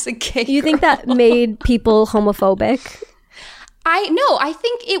as a gay girl. You think that made people homophobic? I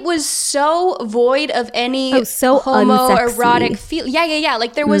think it was so void of any so homoerotic feel. Yeah.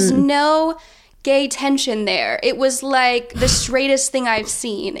 Like there was no gay tension there. It was like the straightest thing I've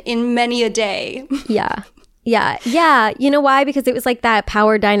seen in many a day. Yeah. You know why? Because it was like that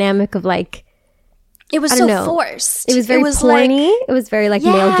power dynamic of like, it was so forced. It was very porny. Like, it was very like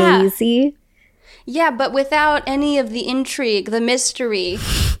male gazy. Yeah, but without any of the intrigue, the mystery,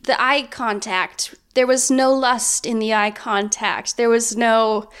 the eye contact. There was no lust in the eye contact. There was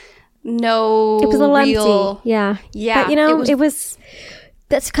no. It was a little empty. Yeah. But you know,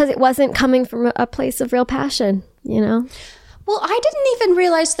 that's because it wasn't coming from a place of real passion. You know. Well, I didn't even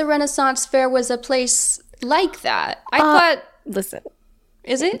realize the Renaissance Fair was a place like that. I thought. Listen.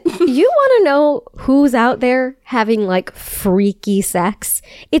 Is it? You want to know who's out there having like freaky sex?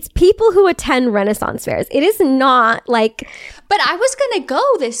 It's people who attend Renaissance fairs. It is not like. But I was gonna go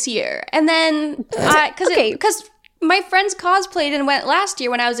this year, and then because my friends cosplayed and went last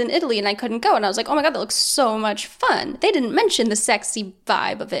year when I was in Italy, and I couldn't go, and I was like, oh my god, that looks so much fun. They didn't mention the sexy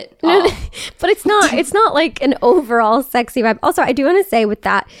vibe of it. But it's not. It's not like an overall sexy vibe. Also, I do want to say with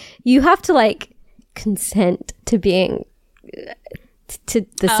that, you have to like consent to being. To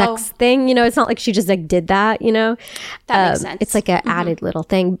the sex thing, you know, it's not like she just like did that, you know. That makes sense. It's like an added little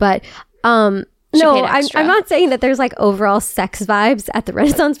thing, but no, I'm not saying that there's like overall sex vibes at the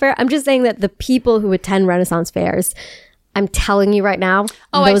Renaissance Fair. I'm just saying that the people who attend Renaissance fairs, I'm telling you right now,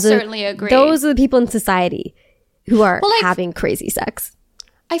 I certainly agree. Those are the people in society who are having crazy sex.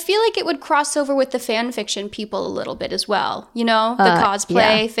 I feel like it would cross over with the fan fiction people a little bit as well, you know, the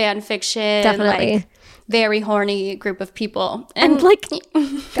cosplay, fan fiction, definitely. Like, very horny group of people. And like,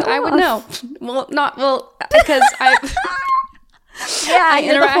 I would know. Because I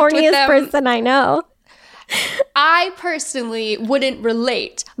you're the horniest person I know. I personally wouldn't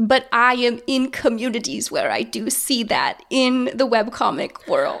relate, but I am in communities where I do see that in the webcomic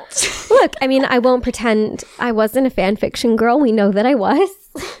world. Look, I mean, I won't pretend I wasn't a fan fiction girl. We know that I was.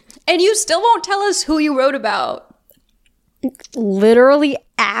 And you still won't tell us who you wrote about. Literally,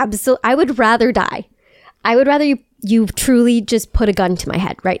 absolutely. I would rather die. I would rather you truly just put a gun to my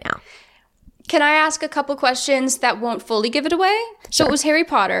head right now. Can I ask a couple questions that won't fully give it away? Sure. So it was Harry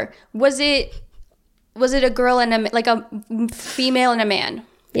Potter. Was it a girl and a female and a man?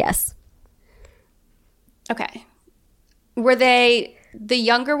 Yes. Okay. Were they the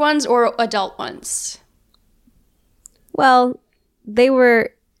younger ones or adult ones? Well, they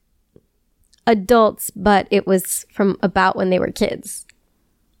were adults, but it was from about when they were kids.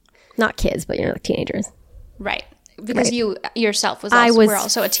 Not kids, but like teenagers. Right. Because you yourself were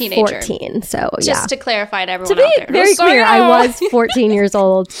also a teenager. 14, so Just to clarify to everyone out there. To be very clear, I was 14 years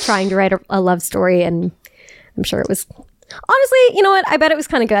old trying to write a love story, and I'm sure it was... Honestly, you know what? I bet it was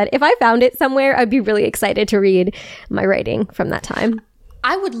kind of good. If I found it somewhere, I'd be really excited to read my writing from that time.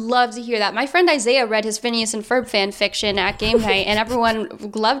 I would love to hear that. My friend Isaiah read his Phineas and Ferb fan fiction at game night, and everyone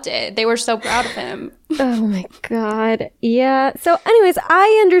loved it. They were so proud of him. Oh my God. Yeah. So anyways,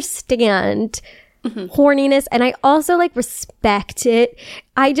 I understand horniness, and I also like respect it.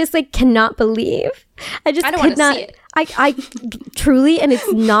 I just like cannot believe. I don't want to see it. I truly, and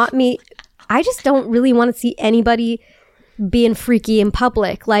it's not me. I just don't really want to see anybody being freaky in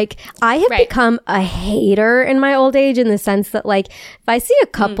public. Like, I have become a hater in my old age, in the sense that like if I see a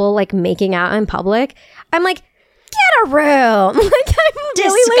couple like making out in public, I'm like, get a room. Like, I'm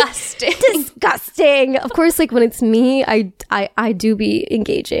really disgusting. Disgusting. Of course, like when it's me, I do be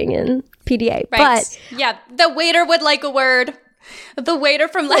engaging in PDA. Right. But yeah, the waiter would like a word. The waiter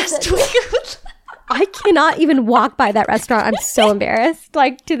from last week. I cannot even walk by that restaurant. I'm so embarrassed,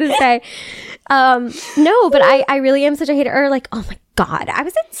 like, to this day. No, but I really am such a hater. Or like, oh my God, I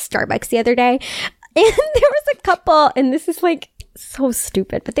was at Starbucks the other day, and there was a couple, and this is like so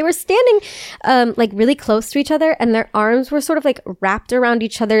stupid, but they were standing like really close to each other, and their arms were sort of like wrapped around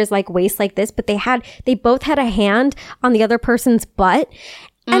each other's like waist like this, but they both had a hand on the other person's butt,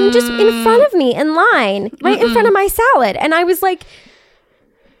 and just in front of me in line, right in front of my salad. And I was like,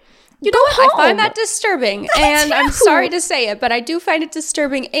 you know what? I find that disturbing. And I'm sorry to say it, but I do find it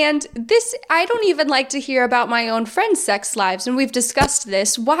disturbing. And this, I don't even like to hear about my own friends' sex lives. And we've discussed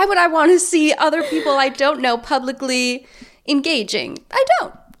this. Why would I want to see other people I don't know publicly engaging? I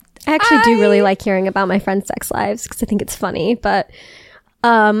don't. I actually do really like hearing about my friends' sex lives, because I think it's funny. But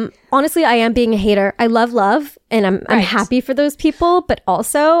honestly, I am being a hater. I love, and I'm happy for those people, but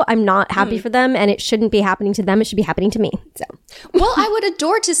also I'm not happy for them, and it shouldn't be happening to them. It should be happening to me. So, well, I would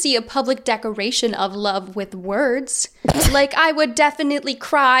adore to see a public declaration of love with words. Like, I would definitely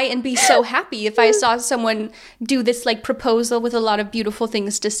cry and be so happy if I saw someone do this like proposal with a lot of beautiful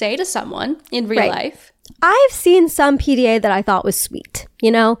things to say to someone in real life. I've seen some PDA that I thought was sweet.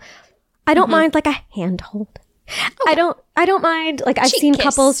 You know, I don't mind like a handhold. Okay. I don't mind, like, I've seen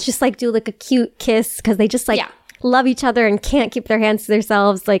couples just like do like a cute kiss because they just like love each other and can't keep their hands to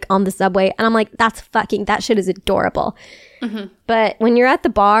themselves, like on the subway, and I'm like, that shit is adorable. But when you're at the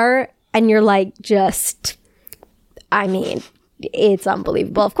bar and you're like, just, I mean, it's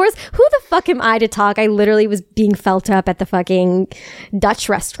unbelievable. Of course, who the fuck am I to talk? I literally was being felt up at the fucking Dutch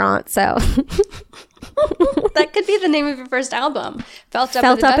restaurant, so that could be the name of your first album. Felt up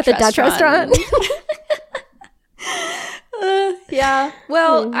at the Dutch restaurant. Yeah.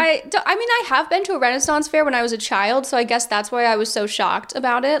 Well, I mean, I have been to a Renaissance fair when I was a child, so I guess that's why I was so shocked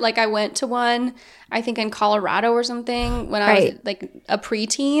about it. Like, I went to one, I think in Colorado or something, when I was like a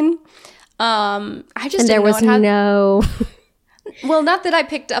preteen. I just didn't know well, not that I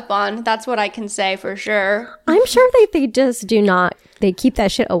picked up on. That's what I can say for sure. I'm sure they just do not. They keep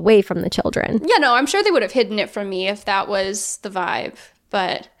that shit away from the children. Yeah, no, I'm sure they would have hidden it from me if that was the vibe.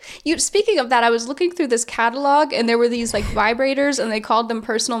 But speaking of that, I was looking through this catalog, and there were these like vibrators, and they called them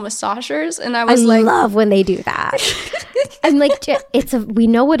personal massagers, and I love when they do that. I'm like, we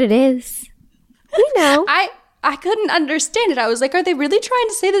know what it is. We know. I couldn't understand it. I was like, are they really trying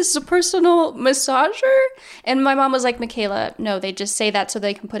to say this is a personal massager? And my mom was like, Michaela, no, they just say that so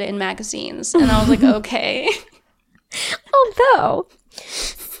they can put it in magazines. And I was like, okay. Although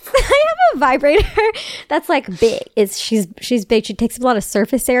I have a vibrator that's like big. She's big. She takes up a lot of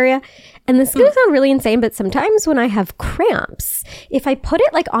surface area. And this is going to sound really insane, but sometimes when I have cramps, if I put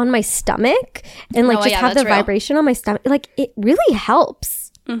it like on my stomach and like have the vibration on my stomach, like it really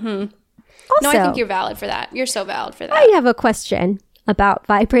helps. Mm-hmm. Also, no, I think you're valid for that. You're so valid for that. I have a question about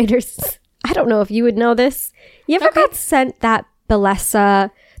vibrators. I don't know if you would know this. You ever got sent that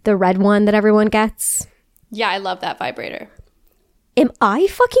Bellesa, the red one that everyone gets? Yeah, I love that vibrator. Am I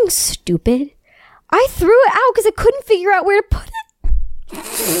fucking stupid? I threw it out because I couldn't figure out where to put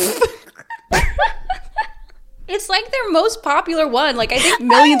it. It's like their most popular one. Like, I think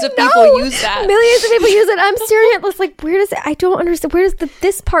millions of people use that. Millions of people use it. I'm staring at this like, where does it? I don't understand. Where does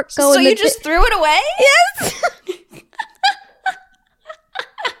this part go? So you just threw it away? Yes.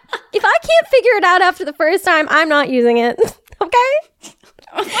 If I can't figure it out after the first time, I'm not using it. Okay?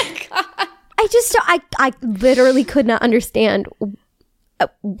 Oh my God. I literally could not understand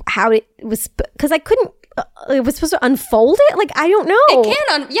how it was, because I couldn't. It was supposed to unfold it? Like, I don't know. It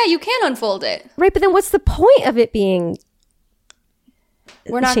can you can unfold it. Right, but then what's the point of it being?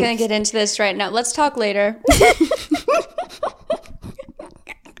 We're not going to get into this right now. Let's talk later.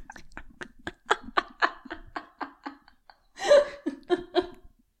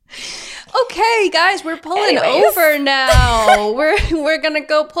 Okay, guys, we're pulling over now. We're going to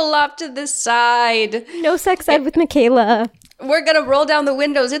go pull off to the side. No sex ed with Michaela. We're going to roll down the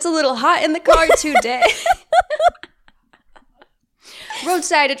windows. It's a little hot in the car today.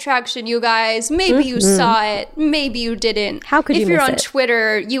 Roadside attraction, you guys. Maybe you saw it. Maybe you didn't. How could you If you're miss on it?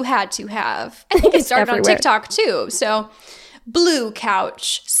 Twitter, you had to have. I think it started on everywhere. TikTok too. So, blue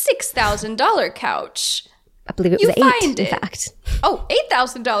couch, $6,000 couch. I believe it You was 8, find in it. fact. Oh,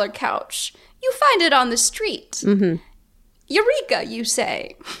 $8,000 couch. You find it on the street. Mm-hmm. Eureka, you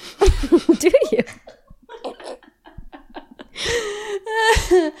say. Do you?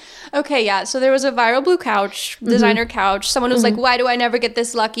 Okay, yeah. So there was a viral blue couch, designer couch. Someone was like, why do I never get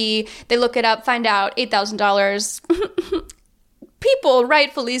this lucky? They look it up, find out $8,000. People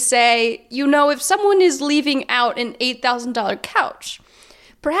rightfully say, if someone is leaving out an $8,000 couch,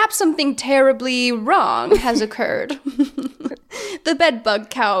 perhaps something terribly wrong has occurred. The bedbug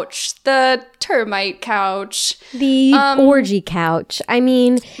couch, the termite couch. The orgy couch. I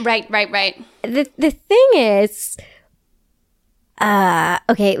mean, Right. the thing is,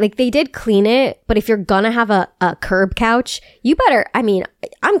 okay, like they did clean it, but if you're gonna have a curb couch, you better, I mean,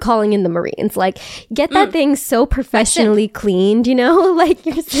 I'm calling in the Marines, like get that thing so professionally cleaned, like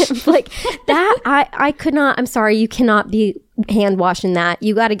you're like that. I could not, I'm sorry, you cannot be hand washing that.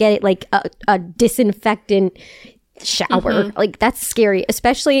 You got to get it like a disinfectant shower. Like that's scary,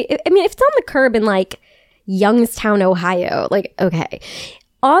 especially, I mean, if it's on the curb in like Youngstown, Ohio, like, okay.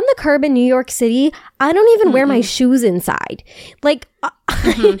 On the curb in New York City, I don't even wear my shoes inside. Like,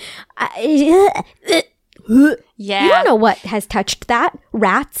 Yeah. you don't know what has touched that.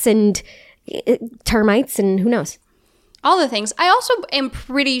 Rats and termites and who knows. All the things. I also am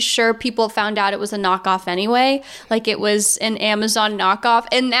pretty sure people found out it was a knockoff anyway. Like it was an Amazon knockoff.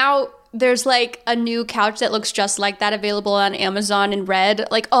 And now there's like a new couch that looks just like that available on Amazon in red.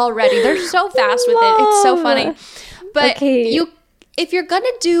 Like already. They're so fast with it. It's so funny. But Okay. if you're going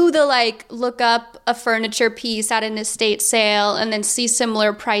to do the like look up a furniture piece at an estate sale and then see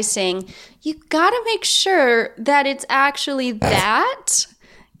similar pricing, you got to make sure that it's actually that.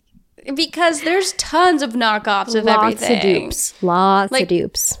 Because there's tons of knockoffs of everything. Lots Like- of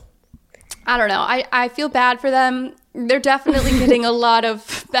dupes. I don't know. I feel bad for them. They're definitely getting a lot of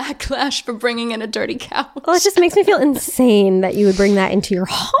backlash for bringing in a dirty couch. Well, it just makes me feel insane that you would bring that into your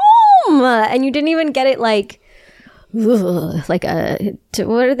home and you didn't even get it like like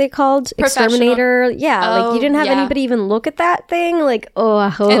what are they called? Exterminator. Yeah, like you didn't have anybody even look at that thing. Like,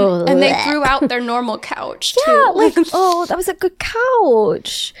 And they threw out their normal couch too. yeah, like, oh, that was a good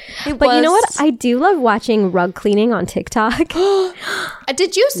couch. But you know was. what? I do love watching rug cleaning on TikTok.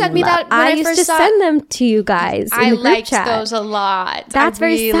 Did you send me that when I I used first to saw send it? them to you guys in I the group liked chat. those a lot. That's I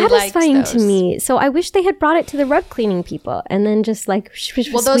very really liked satisfying to those. me. So I wish they had brought it to the rug cleaning people and then just like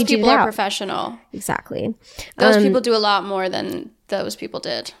Well, those squeegeed people it are out. professional. Exactly. Those people do a lot more than those people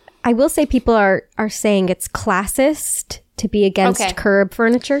did. I will say people are saying it's classist to be against Okay. curb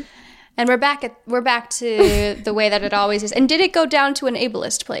furniture. And we're back to the way that it always is. And did it go down to an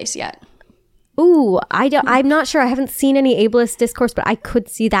ableist place yet? Ooh, I'm not sure. I haven't seen any ableist discourse, but I could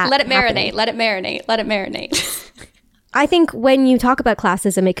see that. Let it happening. marinate. Let it marinate. Let it marinate. I think when you talk about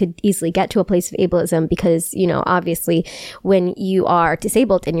classism, it could easily get to a place of ableism because, obviously when you are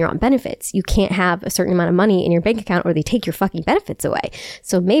disabled and you're on benefits, you can't have a certain amount of money in your bank account or they take your fucking benefits away.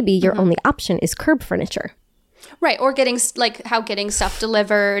 So maybe your only option is curb furniture. Right, or getting how getting stuff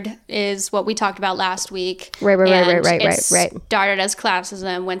delivered is what we talked about last week. Right. It started as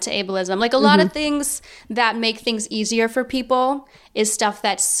classism, went to ableism. Like a lot of things that make things easier for people is stuff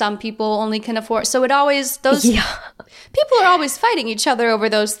that some people only can afford. So it always people are always fighting each other over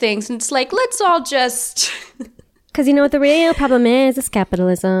those things, and it's like let's all just Because you know what the real problem is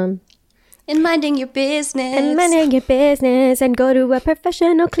capitalism. and minding your business. And minding your business and go to a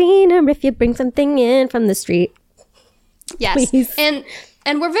professional cleaner if you bring something in from the street. Yes. Please.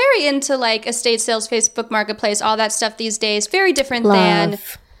 And we're very into like estate sales, Facebook Marketplace, all that stuff these days. Very different than a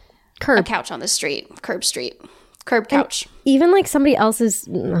Curb. couch on the street, curb couch. Even like somebody else's,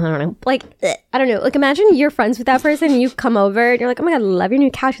 I don't know, like, I don't know. Like imagine you're friends with that person and you come over and you're like, oh my God, I love your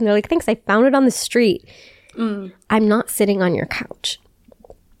new couch. And they're like, thanks, I found it on the street. I'm not sitting on your couch.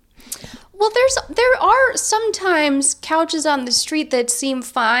 Well, there are sometimes couches on the street that seem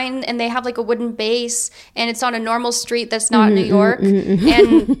fine and they have like a wooden base and it's on a normal street that's not New York.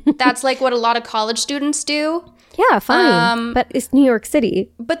 And that's like what a lot of college students do. Yeah, fine. But it's New York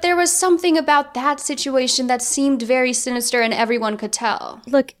City. But there was something about that situation that seemed very sinister and everyone could tell.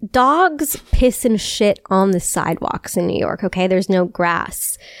 Look, dogs piss and shit on the sidewalks in New York, okay? There's no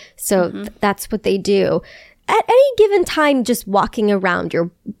grass. So that's what they do. At any given time, just walking around,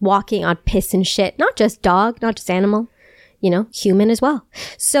 you're walking on piss and shit. Not just dog, not just animal, human as well.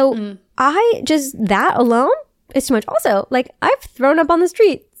 So that alone is too much. Also, like, I've thrown up on the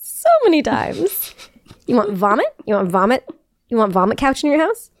street so many times. You want vomit? You want vomit? You want vomit couch in your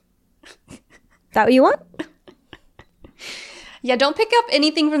house? Is that what you want? Yeah, don't pick up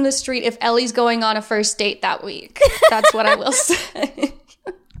anything from the street if Ellie's going on a first date that week. That's what I will say.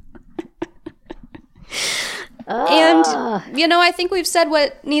 And, I think we've said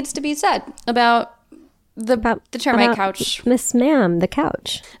what needs to be said about the termite couch. Miss Ma'am, the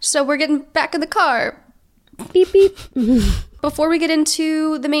couch. So we're getting back in the car. Beep, beep. Before we get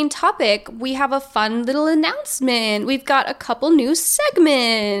into the main topic, we have a fun little announcement. We've got a couple new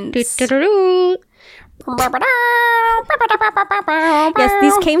segments. Yes,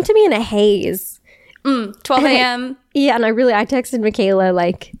 these came to me in a haze. 12 a.m. Yeah, and I texted Michaela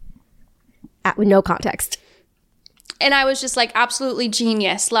with no context. And I was just like, absolutely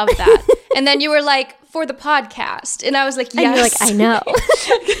genius. Love that. And then you were like, for the podcast. And I was like, yes. And you're like, I know.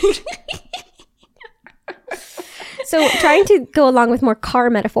 So trying to go along with more car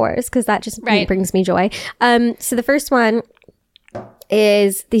metaphors, because that just brings me joy. So the first one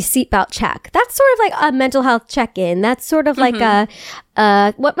is the seatbelt check. That's sort of like a mental health check-in. That's sort of like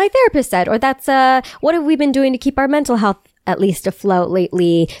what my therapist said, or that's what have we been doing to keep our mental health at least afloat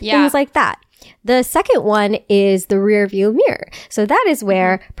lately? Yeah. Things like that. The second one is the rear view mirror. So that is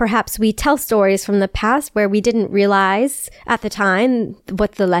where perhaps we tell stories from the past where we didn't realize at the time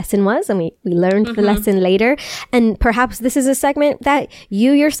what the lesson was, and we learned the lesson later. And perhaps this is a segment that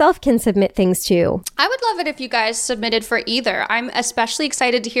you yourself can submit things to. I would love it if you guys submitted for either. I'm especially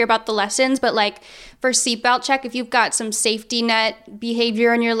excited to hear about the lessons, but like for seatbelt check, if you've got some safety net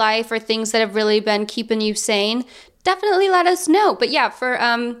behavior in your life or things that have really been keeping you sane, definitely let us know. But yeah, for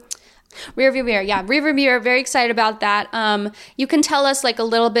rear view mirror. Yeah, rear view mirror. Very excited about that. You can tell us like a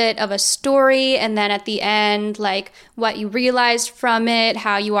little bit of a story, and then at the end, like what you realized from it,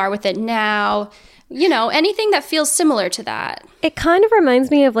 how you are with it now. Anything that feels similar to that. It kind of reminds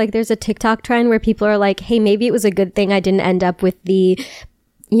me of like there's a TikTok trend where people are like, hey, maybe it was a good thing I didn't end up with the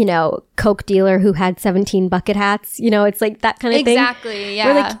Coke dealer who had 17 bucket hats. It's like that kind of thing. Exactly, yeah.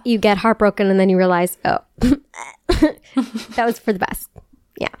 Where like you get heartbroken and then you realize, oh, that was for the best.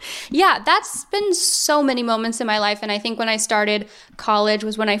 Yeah. Yeah, that's been so many moments in my life. And I think when I started college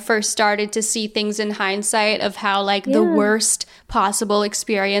was when I first started to see things in hindsight of how like the worst possible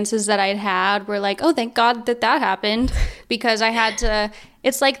experiences that I'd had were like, oh, thank God that happened, because I had to,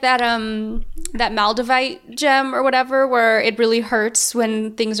 it's like that Maldivite gem or whatever, where it really hurts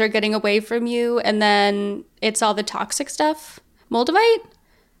when things are getting away from you. And then it's all the toxic stuff. Moldavite?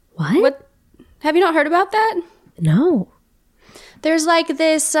 What? Have you not heard about that? No. There's like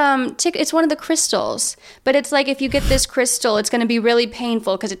this, it's one of the crystals, but it's like if you get this crystal, it's going to be really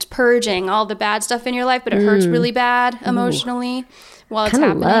painful because it's purging all the bad stuff in your life, but it hurts really bad emotionally while it's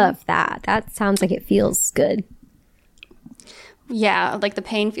happening. I love that. That sounds like it feels good. Yeah, like the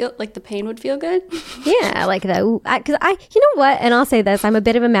pain would feel good. Yeah, like that. Because you know what? And I'll say this: I'm a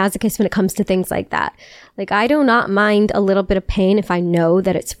bit of a masochist when it comes to things like that. Like I do not mind a little bit of pain if I know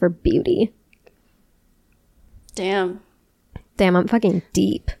that it's for beauty. Damn, I'm fucking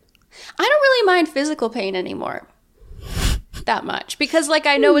deep. I don't really mind physical pain anymore that much because, like,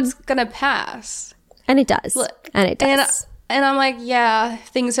 I know it's gonna pass, and it does, And I'm like, yeah,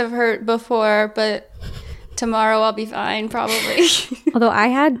 things have hurt before, but tomorrow I'll be fine, probably. Although I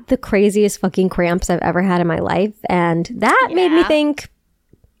had the craziest fucking cramps I've ever had in my life, and that made me think,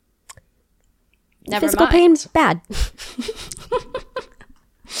 physical pain's bad.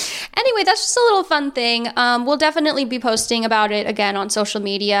 Anyway, that's just a little fun thing. We'll definitely be posting about it again on social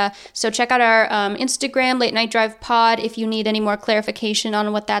media. So check out our Instagram, Late Night Drive Pod, if you need any more clarification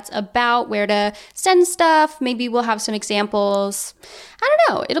on what that's about, where to send stuff. Maybe we'll have some examples. I don't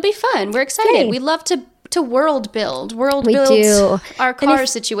know. It'll be fun. We're excited. Yay. We love to world build our car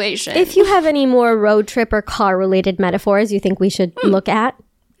situation. If you have any more road trip or car related metaphors you think we should look at,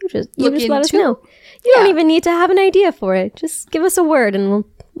 you just let us know. You don't even need to have an idea for it. Just give us a word and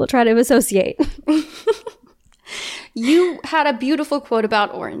we'll try to associate. You had a beautiful quote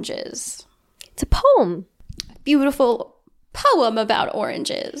about oranges. It's a poem. A beautiful poem about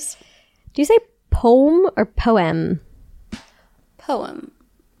oranges. Do you say poem or poem? Poem.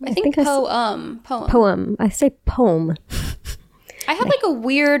 I think poem. Poem. I say poem. I had like a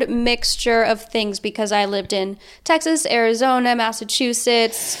weird mixture of things because I lived in Texas, Arizona,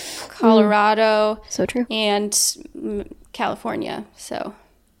 Massachusetts, Colorado. So true. And California. So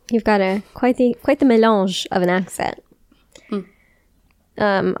you've got quite the mélange of an accent.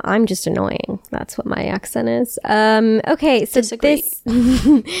 I'm just annoying. That's what my accent is. Okay, so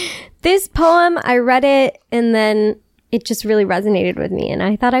this poem, I read it and then it just really resonated with me, and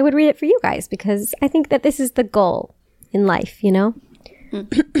I thought I would read it for you guys because I think that this is the goal in life, you know?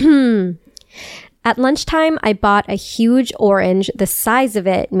 At lunchtime, I bought a huge orange. The size of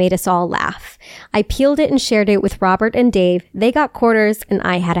it made us all laugh. I peeled it and shared it with Robert and Dave. They got quarters and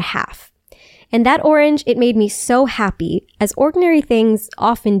I had a half. And that orange, it made me so happy, as ordinary things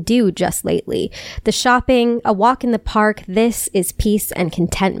often do just lately. The shopping, a walk in the park, this is peace and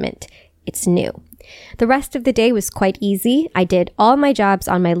contentment. It's new. The rest of the day was quite easy. I did all my jobs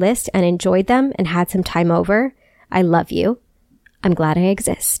on my list and enjoyed them and had some time over. I love you. I'm glad I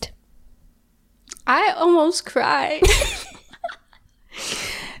exist. I almost cried.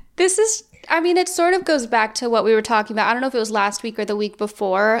 It sort of goes back to what we were talking about. I don't know if it was last week or the week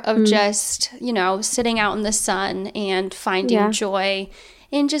before of just, sitting out in the sun and finding joy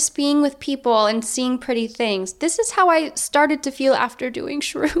in just being with people and seeing pretty things. This is how I started to feel after doing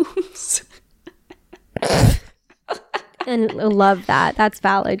shrooms. And love that. That's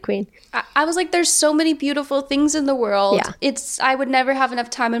valid, Queen. I was like, there's so many beautiful things in the world. Yeah. I would never have enough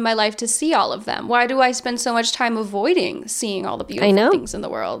time in my life to see all of them. Why do I spend so much time avoiding seeing all the beautiful things in the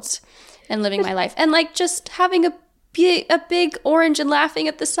world and living my life? And like just having a big orange and laughing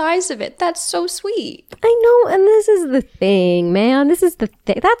at the size of it. That's so sweet. I know. And this is the thing, man. This is the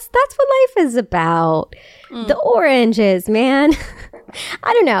thing. That's what life is about. The oranges, man.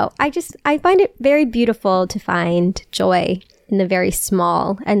 I don't know. I find it very beautiful to find joy in the very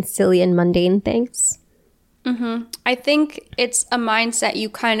small and silly and mundane things. Mm-hmm. I think it's a mindset you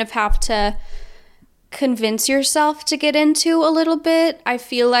kind of have to convince yourself to get into a little bit. I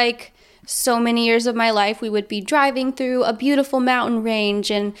feel like so many years of my life, we would be driving through a beautiful mountain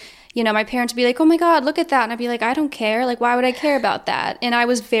range and my parents would be like, oh my God, look at that. And I'd be like, I don't care. Like, why would I care about that? And I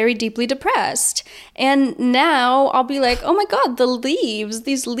was very deeply depressed. And now I'll be like, oh my God,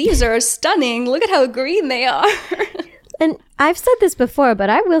 these leaves are stunning. Look at how green they are. And I've said this before, but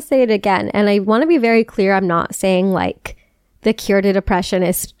I will say it again. And I want to be very clear. I'm not saying like the cure to depression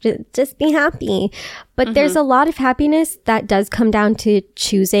is just be happy. But there's a lot of happiness that does come down to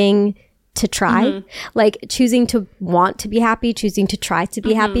choosing to try, like choosing to want to be happy, choosing to try to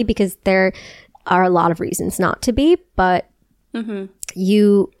be happy, because there are a lot of reasons not to be, but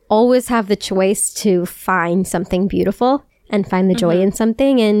you always have the choice to find something beautiful and find the joy in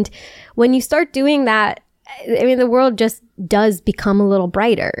something. And when you start doing that, I mean, the world just does become a little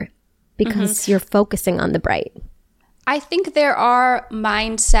brighter because you're focusing on the bright. I think there are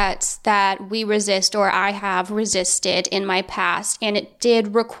mindsets that we resist, or I have resisted in my past, and it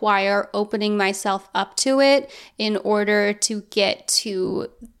did require opening myself up to it in order to get to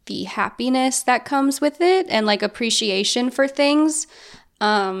the happiness that comes with it and like appreciation for things.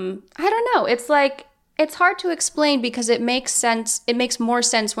 I don't know. It's like, it's hard to explain because it makes sense. It makes more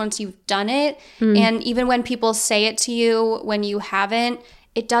sense once you've done it. And even when people say it to you when you haven't,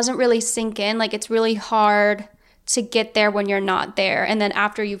 it doesn't really sink in. Like, it's really hard to get there when you're not there. And then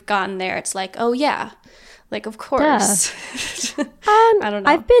after you've gotten there, it's like, oh yeah, like, of course. I don't know.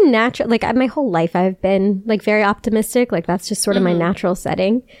 I've been natural, like my whole life I've been like very optimistic. Like that's just sort of my natural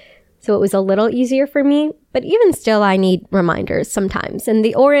setting. So it was a little easier for me, but even still I need reminders sometimes. And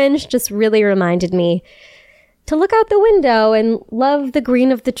the orange just really reminded me to look out the window and love the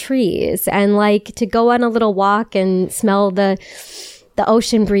green of the trees and like to go on a little walk and smell the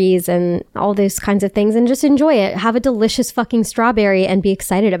ocean breeze and all those kinds of things and just enjoy it. Have a delicious fucking strawberry and be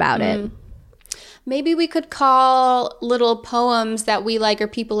excited about it. Maybe we could call little poems that we like or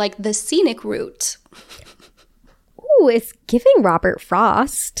people like the scenic route. Ooh, it's giving Robert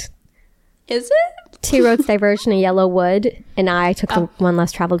Frost. Is it? Two roads diverged in a yellow wood, and I took the one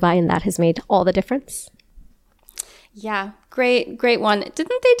less traveled by, and that has made all the difference. Yeah, great one.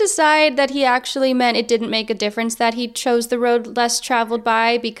 Didn't they decide that he actually meant it didn't make a difference that he chose the road less traveled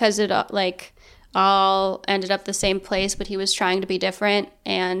by because it all ended up the same place, but he was trying to be different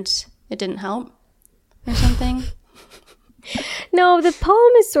and it didn't help or something? No, the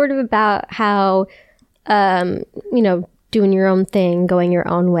poem is sort of about how, doing your own thing, going your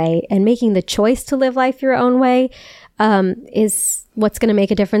own way, and making the choice to live life your own way is what's going to make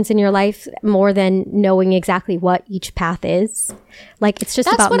a difference in your life more than knowing exactly what each path is. Like, it's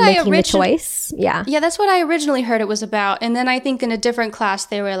just about making the choice. Yeah. Yeah, that's what I originally heard it was about. And then I think in a different class,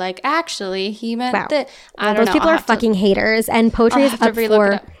 they were like, actually, he meant that. I don't know. Those people are fucking haters, and poetry is up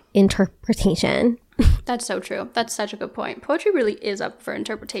for interpretation. That's so true. That's such a good point. Poetry really is up for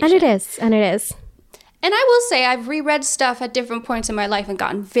interpretation. And it is. And I will say I've reread stuff at different points in my life and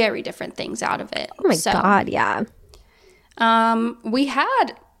gotten very different things out of it. Oh my God, yeah. We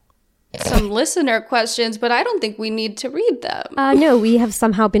had some listener questions, but I don't think we need to read them. No, we have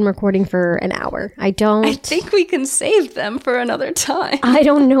somehow been recording for an hour. I think we can save them for another time. I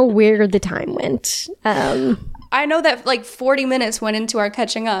don't know where the time went. I know that like 40 minutes went into our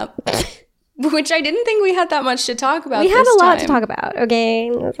catching up. Which I didn't think we had that much to talk about. We had this a lot time. to talk about, okay?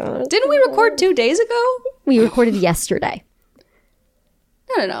 Didn't we record 2 days ago? We recorded yesterday.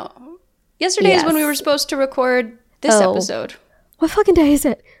 No. Yesterday is when we were supposed to record this episode. What fucking day is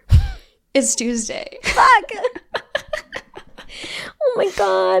it? It's Tuesday. Fuck! Oh my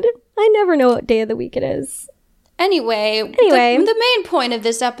god. I never know what day of the week it is. Anyway. The main point of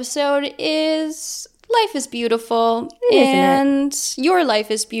this episode is life is beautiful, and your life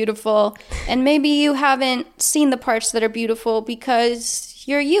is beautiful, and maybe you haven't seen the parts that are beautiful because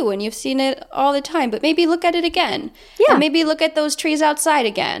you're you and you've seen it all the time, but maybe look at it again. Yeah. And maybe look at those trees outside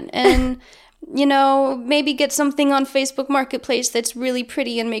again, and you know, maybe get something on Facebook Marketplace that's really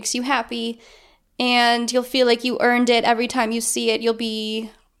pretty and makes you happy, and you'll feel like you earned it every time you see it. You'll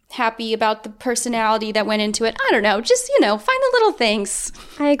be happy about the personality that went into it. I don't know. Just, find the little things.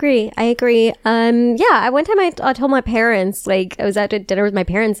 I agree. Yeah, one time I told my parents, like, I was at dinner with my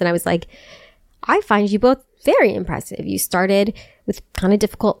parents and I was like, I find you both very impressive. You started with kind of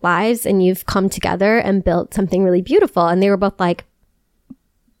difficult lives and you've come together and built something really beautiful. And they were both like,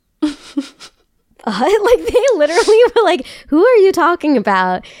 like they literally were like, who are you talking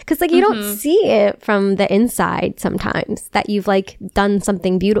about? Because like you don't see it from the inside sometimes, that you've like done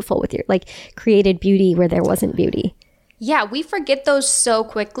something beautiful with your, like, created beauty where there wasn't beauty. Yeah, we forget those so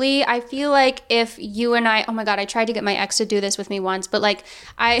quickly. I feel like if you and I, oh my God, I tried to get my ex to do this with me once, but like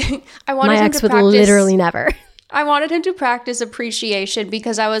I wanted him to practice. My ex would literally never. I wanted him to practice appreciation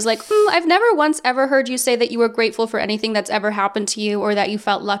because I was like, I've never once ever heard you say that you were grateful for anything that's ever happened to you or that you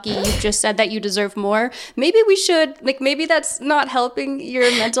felt lucky. You've just said that you deserve more. Maybe we should, like, maybe that's not helping your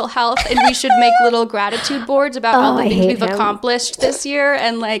mental health, and we should make little gratitude boards about all the things we've accomplished this year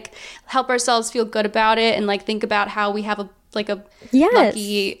and like help ourselves feel good about it and like think about how we have a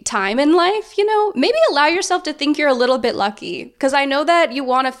lucky time in life, Maybe allow yourself to think you're a little bit lucky, because I know that you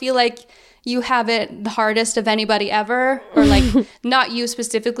want to feel like you have it the hardest of anybody ever, or like not you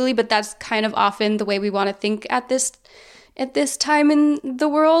specifically, but that's kind of often the way we want to think at this time in the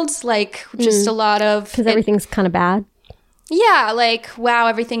world. Like just a lot of, because everything's kind of bad. Yeah, like, wow,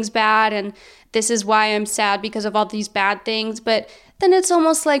 everything's bad and this is why I'm sad because of all these bad things. But then it's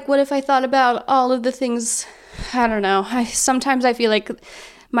almost like, what if I thought about all of the things? I don't know. Sometimes I feel like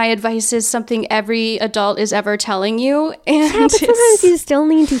my advice is something every adult is ever telling you. And yeah, but sometimes you still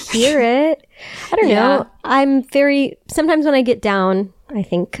need to hear it. I don't know. Sometimes when I get down, I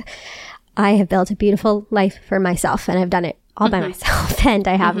think I have built a beautiful life for myself and I've done it all by myself. And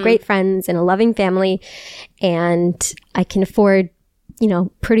I have great friends and a loving family, and I can afford,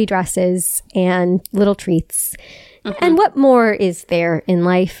 pretty dresses and little treats. And what more is there in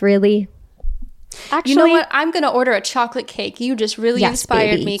life, really? Actually, you know what? I'm going to order a chocolate cake. You just really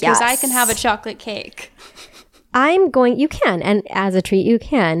inspired me, because I can have a chocolate cake. You can. And as a treat, you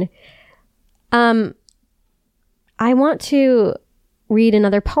can. I want to read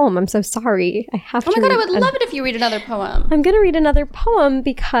another poem. I'm so sorry. I have to. Oh my God, I would love it if you read another poem. I'm going to read another poem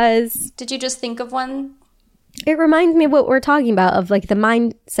because... Did you just think of one? It reminds me of what we're talking about, of like the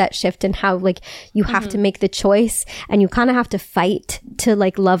mindset shift and how like you have to make the choice and you kind of have to fight to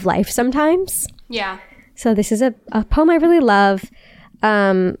like love life sometimes. Yeah. So this is a poem I really love.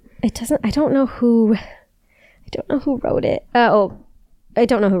 I don't know who wrote it. I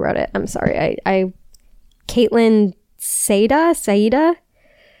don't know who wrote it. I'm sorry. Caitlin Saida.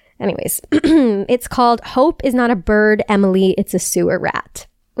 Anyways, it's called Hope is Not a Bird, Emily, It's a Sewer Rat.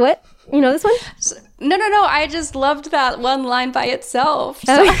 What? You know this one? No. I just loved that one line by itself.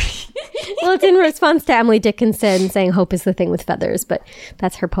 Well, it's in response to Emily Dickinson saying hope is the thing with feathers, but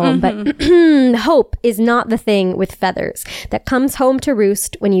that's her poem. But hope is not the thing with feathers that comes home to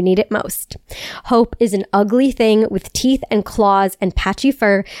roost when you need it most. Hope is an ugly thing with teeth and claws and patchy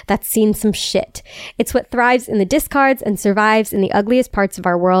fur that's seen some shit. It's what thrives in the discards and survives in the ugliest parts of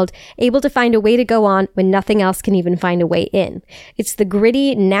our world, able to find a way to go on when nothing else can even find a way in. It's the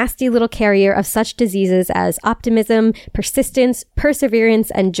gritty, nasty little carrier of such diseases as optimism, persistence,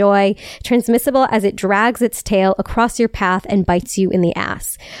 perseverance, and joy, transmissible as it drags its tail across your path and bites you in the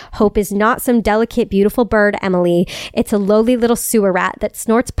ass. Hope is not some delicate, beautiful bird, Emily. It's a lowly little sewer rat that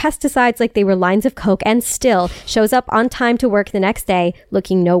snorts pesticides like they were lines of coke and still shows up on time to work the next day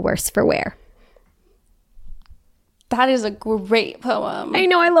looking no worse for wear. That is a great poem. I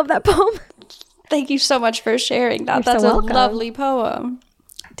know, I love that poem. Thank you so much for sharing that. You're That's so a welcome. lovely poem.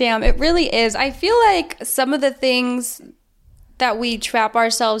 Damn, it really is. I feel like some of the things that we trap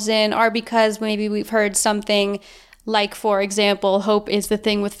ourselves in are because maybe we've heard something like, for example, hope is the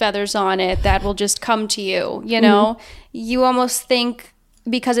thing with feathers on it that will just come to you, you know? You almost think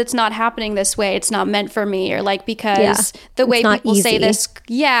because it's not happening this way, it's not meant for me, or like because the way not people say easy. this,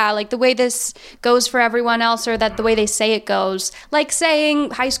 like the way this goes for everyone else, or that the way they say it goes, like saying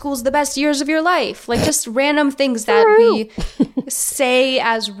high school's the best years of your life, like just random things that we say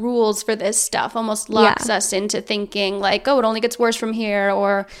as rules for this stuff almost locks us into thinking like, oh, it only gets worse from here,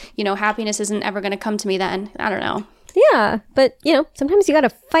 or, you know, happiness isn't ever going to come to me then. I don't know. Yeah, but, you know, sometimes you got to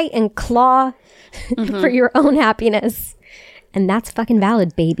fight and claw for your own happiness. And that's fucking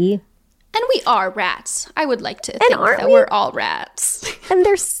valid, baby. And we are rats. I would like to think that we're all rats. And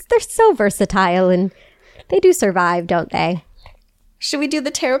they're so versatile, and they do survive, don't they? Should we do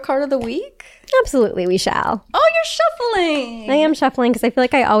the tarot card of the week? Absolutely, we shall. Oh, you're shuffling. I am shuffling because I feel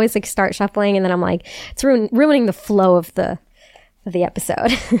like I always like start shuffling, and then I'm like, it's ruining the flow of the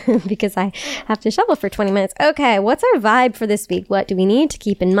episode because I have to shuffle for 20 minutes. Okay, what's our vibe for this week? What do we need to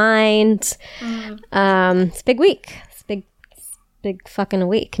keep in mind? It's a big week. Big fucking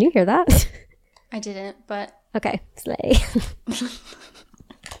week. Can you hear that? I didn't, but... Okay, slay.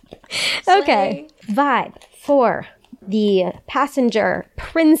 Okay, vibe for the passenger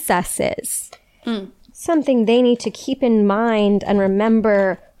princesses. Something they need to keep in mind and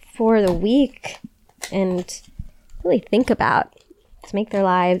remember for the week and really think about to make their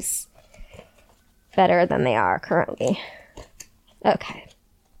lives better than they are currently. Okay.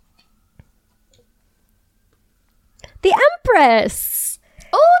 The Empress.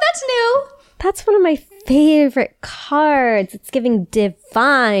 Oh, that's new. That's one of my favorite cards. It's giving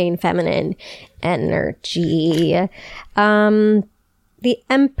divine feminine energy. The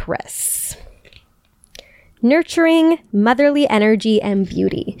Empress. Nurturing motherly energy and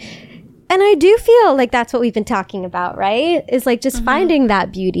beauty. And I do feel like that's what we've been talking about, right? Is like just finding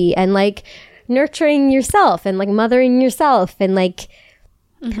that beauty and like nurturing yourself and like mothering yourself and like,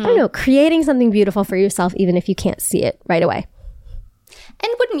 I don't know, creating something beautiful for yourself, even if you can't see it right away.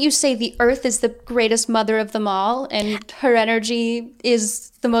 And wouldn't you say the earth is the greatest mother of them all, and her energy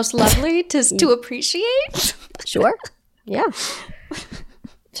is the most lovely to appreciate? Sure. Yeah.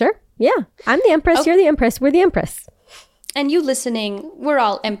 Sure. Yeah. I'm the Empress. You're the Empress. We're the Empress. And you listening, we're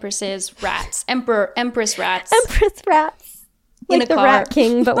all empresses, rats, empress rats. Empress rats. Like the Rat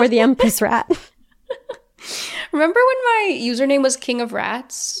King, but we're the Empress rat. Remember when my username was King of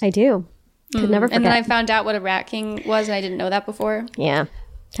Rats? I do. Could never forget. And then I found out what a Rat King was, and I didn't know that before. Yeah.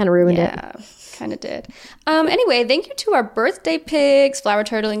 Kind of ruined it. Yeah, kind of did. Anyway, thank you to our birthday pigs, Flower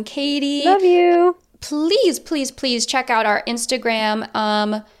Turtle and Katie. Love you. Please, please, please check out our Instagram,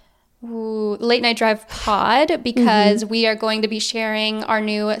 Late Night Drive Pod, because we are going to be sharing our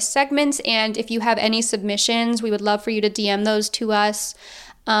new segments. And if you have any submissions, we would love for you to DM those to us.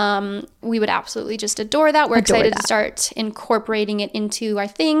 We would absolutely just adore that. We're excited to start incorporating it into our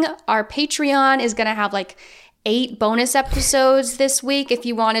thing. Our Patreon is going to have like 8 bonus episodes this week if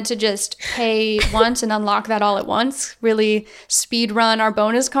you wanted to just pay once and unlock that all at once. Really speed run our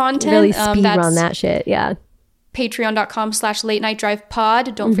bonus content. Really speed run that shit, yeah. Patreon.com/Late Night Drive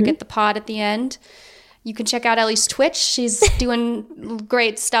Pod. Don't forget the pod at the end. You can check out Ellie's Twitch. She's doing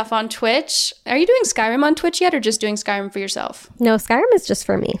great stuff on Twitch. Are you doing Skyrim on Twitch yet, or just doing Skyrim for yourself? No, Skyrim is just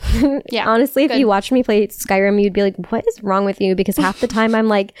for me. Yeah. Honestly, if you watch me play Skyrim, you'd be like, what is wrong with you? Because half the time I'm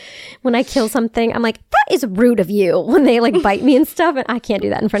like, when I kill something, I'm like, that is rude of you. When they like bite me and stuff, and I can't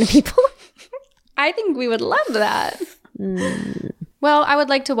do that in front of people. I think we would love that. Well, I would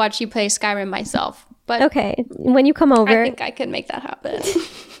like to watch you play Skyrim myself. But okay, when you come over. I think I could make that happen.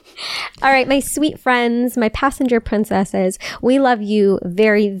 All right, my sweet friends, my passenger princesses, we love you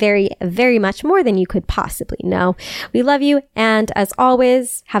very, very, very much more than you could possibly know. We love you. And as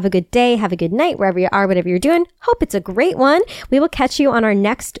always, have a good day, have a good night, wherever you are, whatever you're doing. Hope it's a great one. We will catch you on our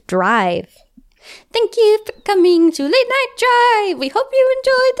next drive. Thank you for coming to Late Night Drive. We hope you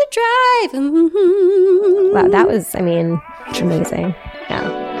enjoyed the drive. Wow, that was, amazing. Yeah.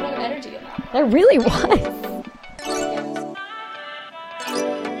 A lot of energy in that. That really was.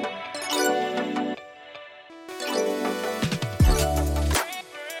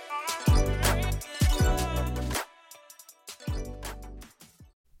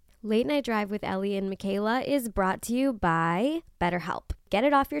 Late Night Drive with Ellie and Michaela is brought to you by BetterHelp. Get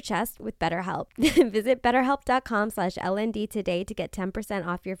it off your chest with BetterHelp. Visit betterhelp.com/LND today to get 10%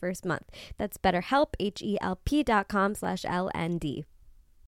 off your first month. That's BetterHelp, HELP.com/LND.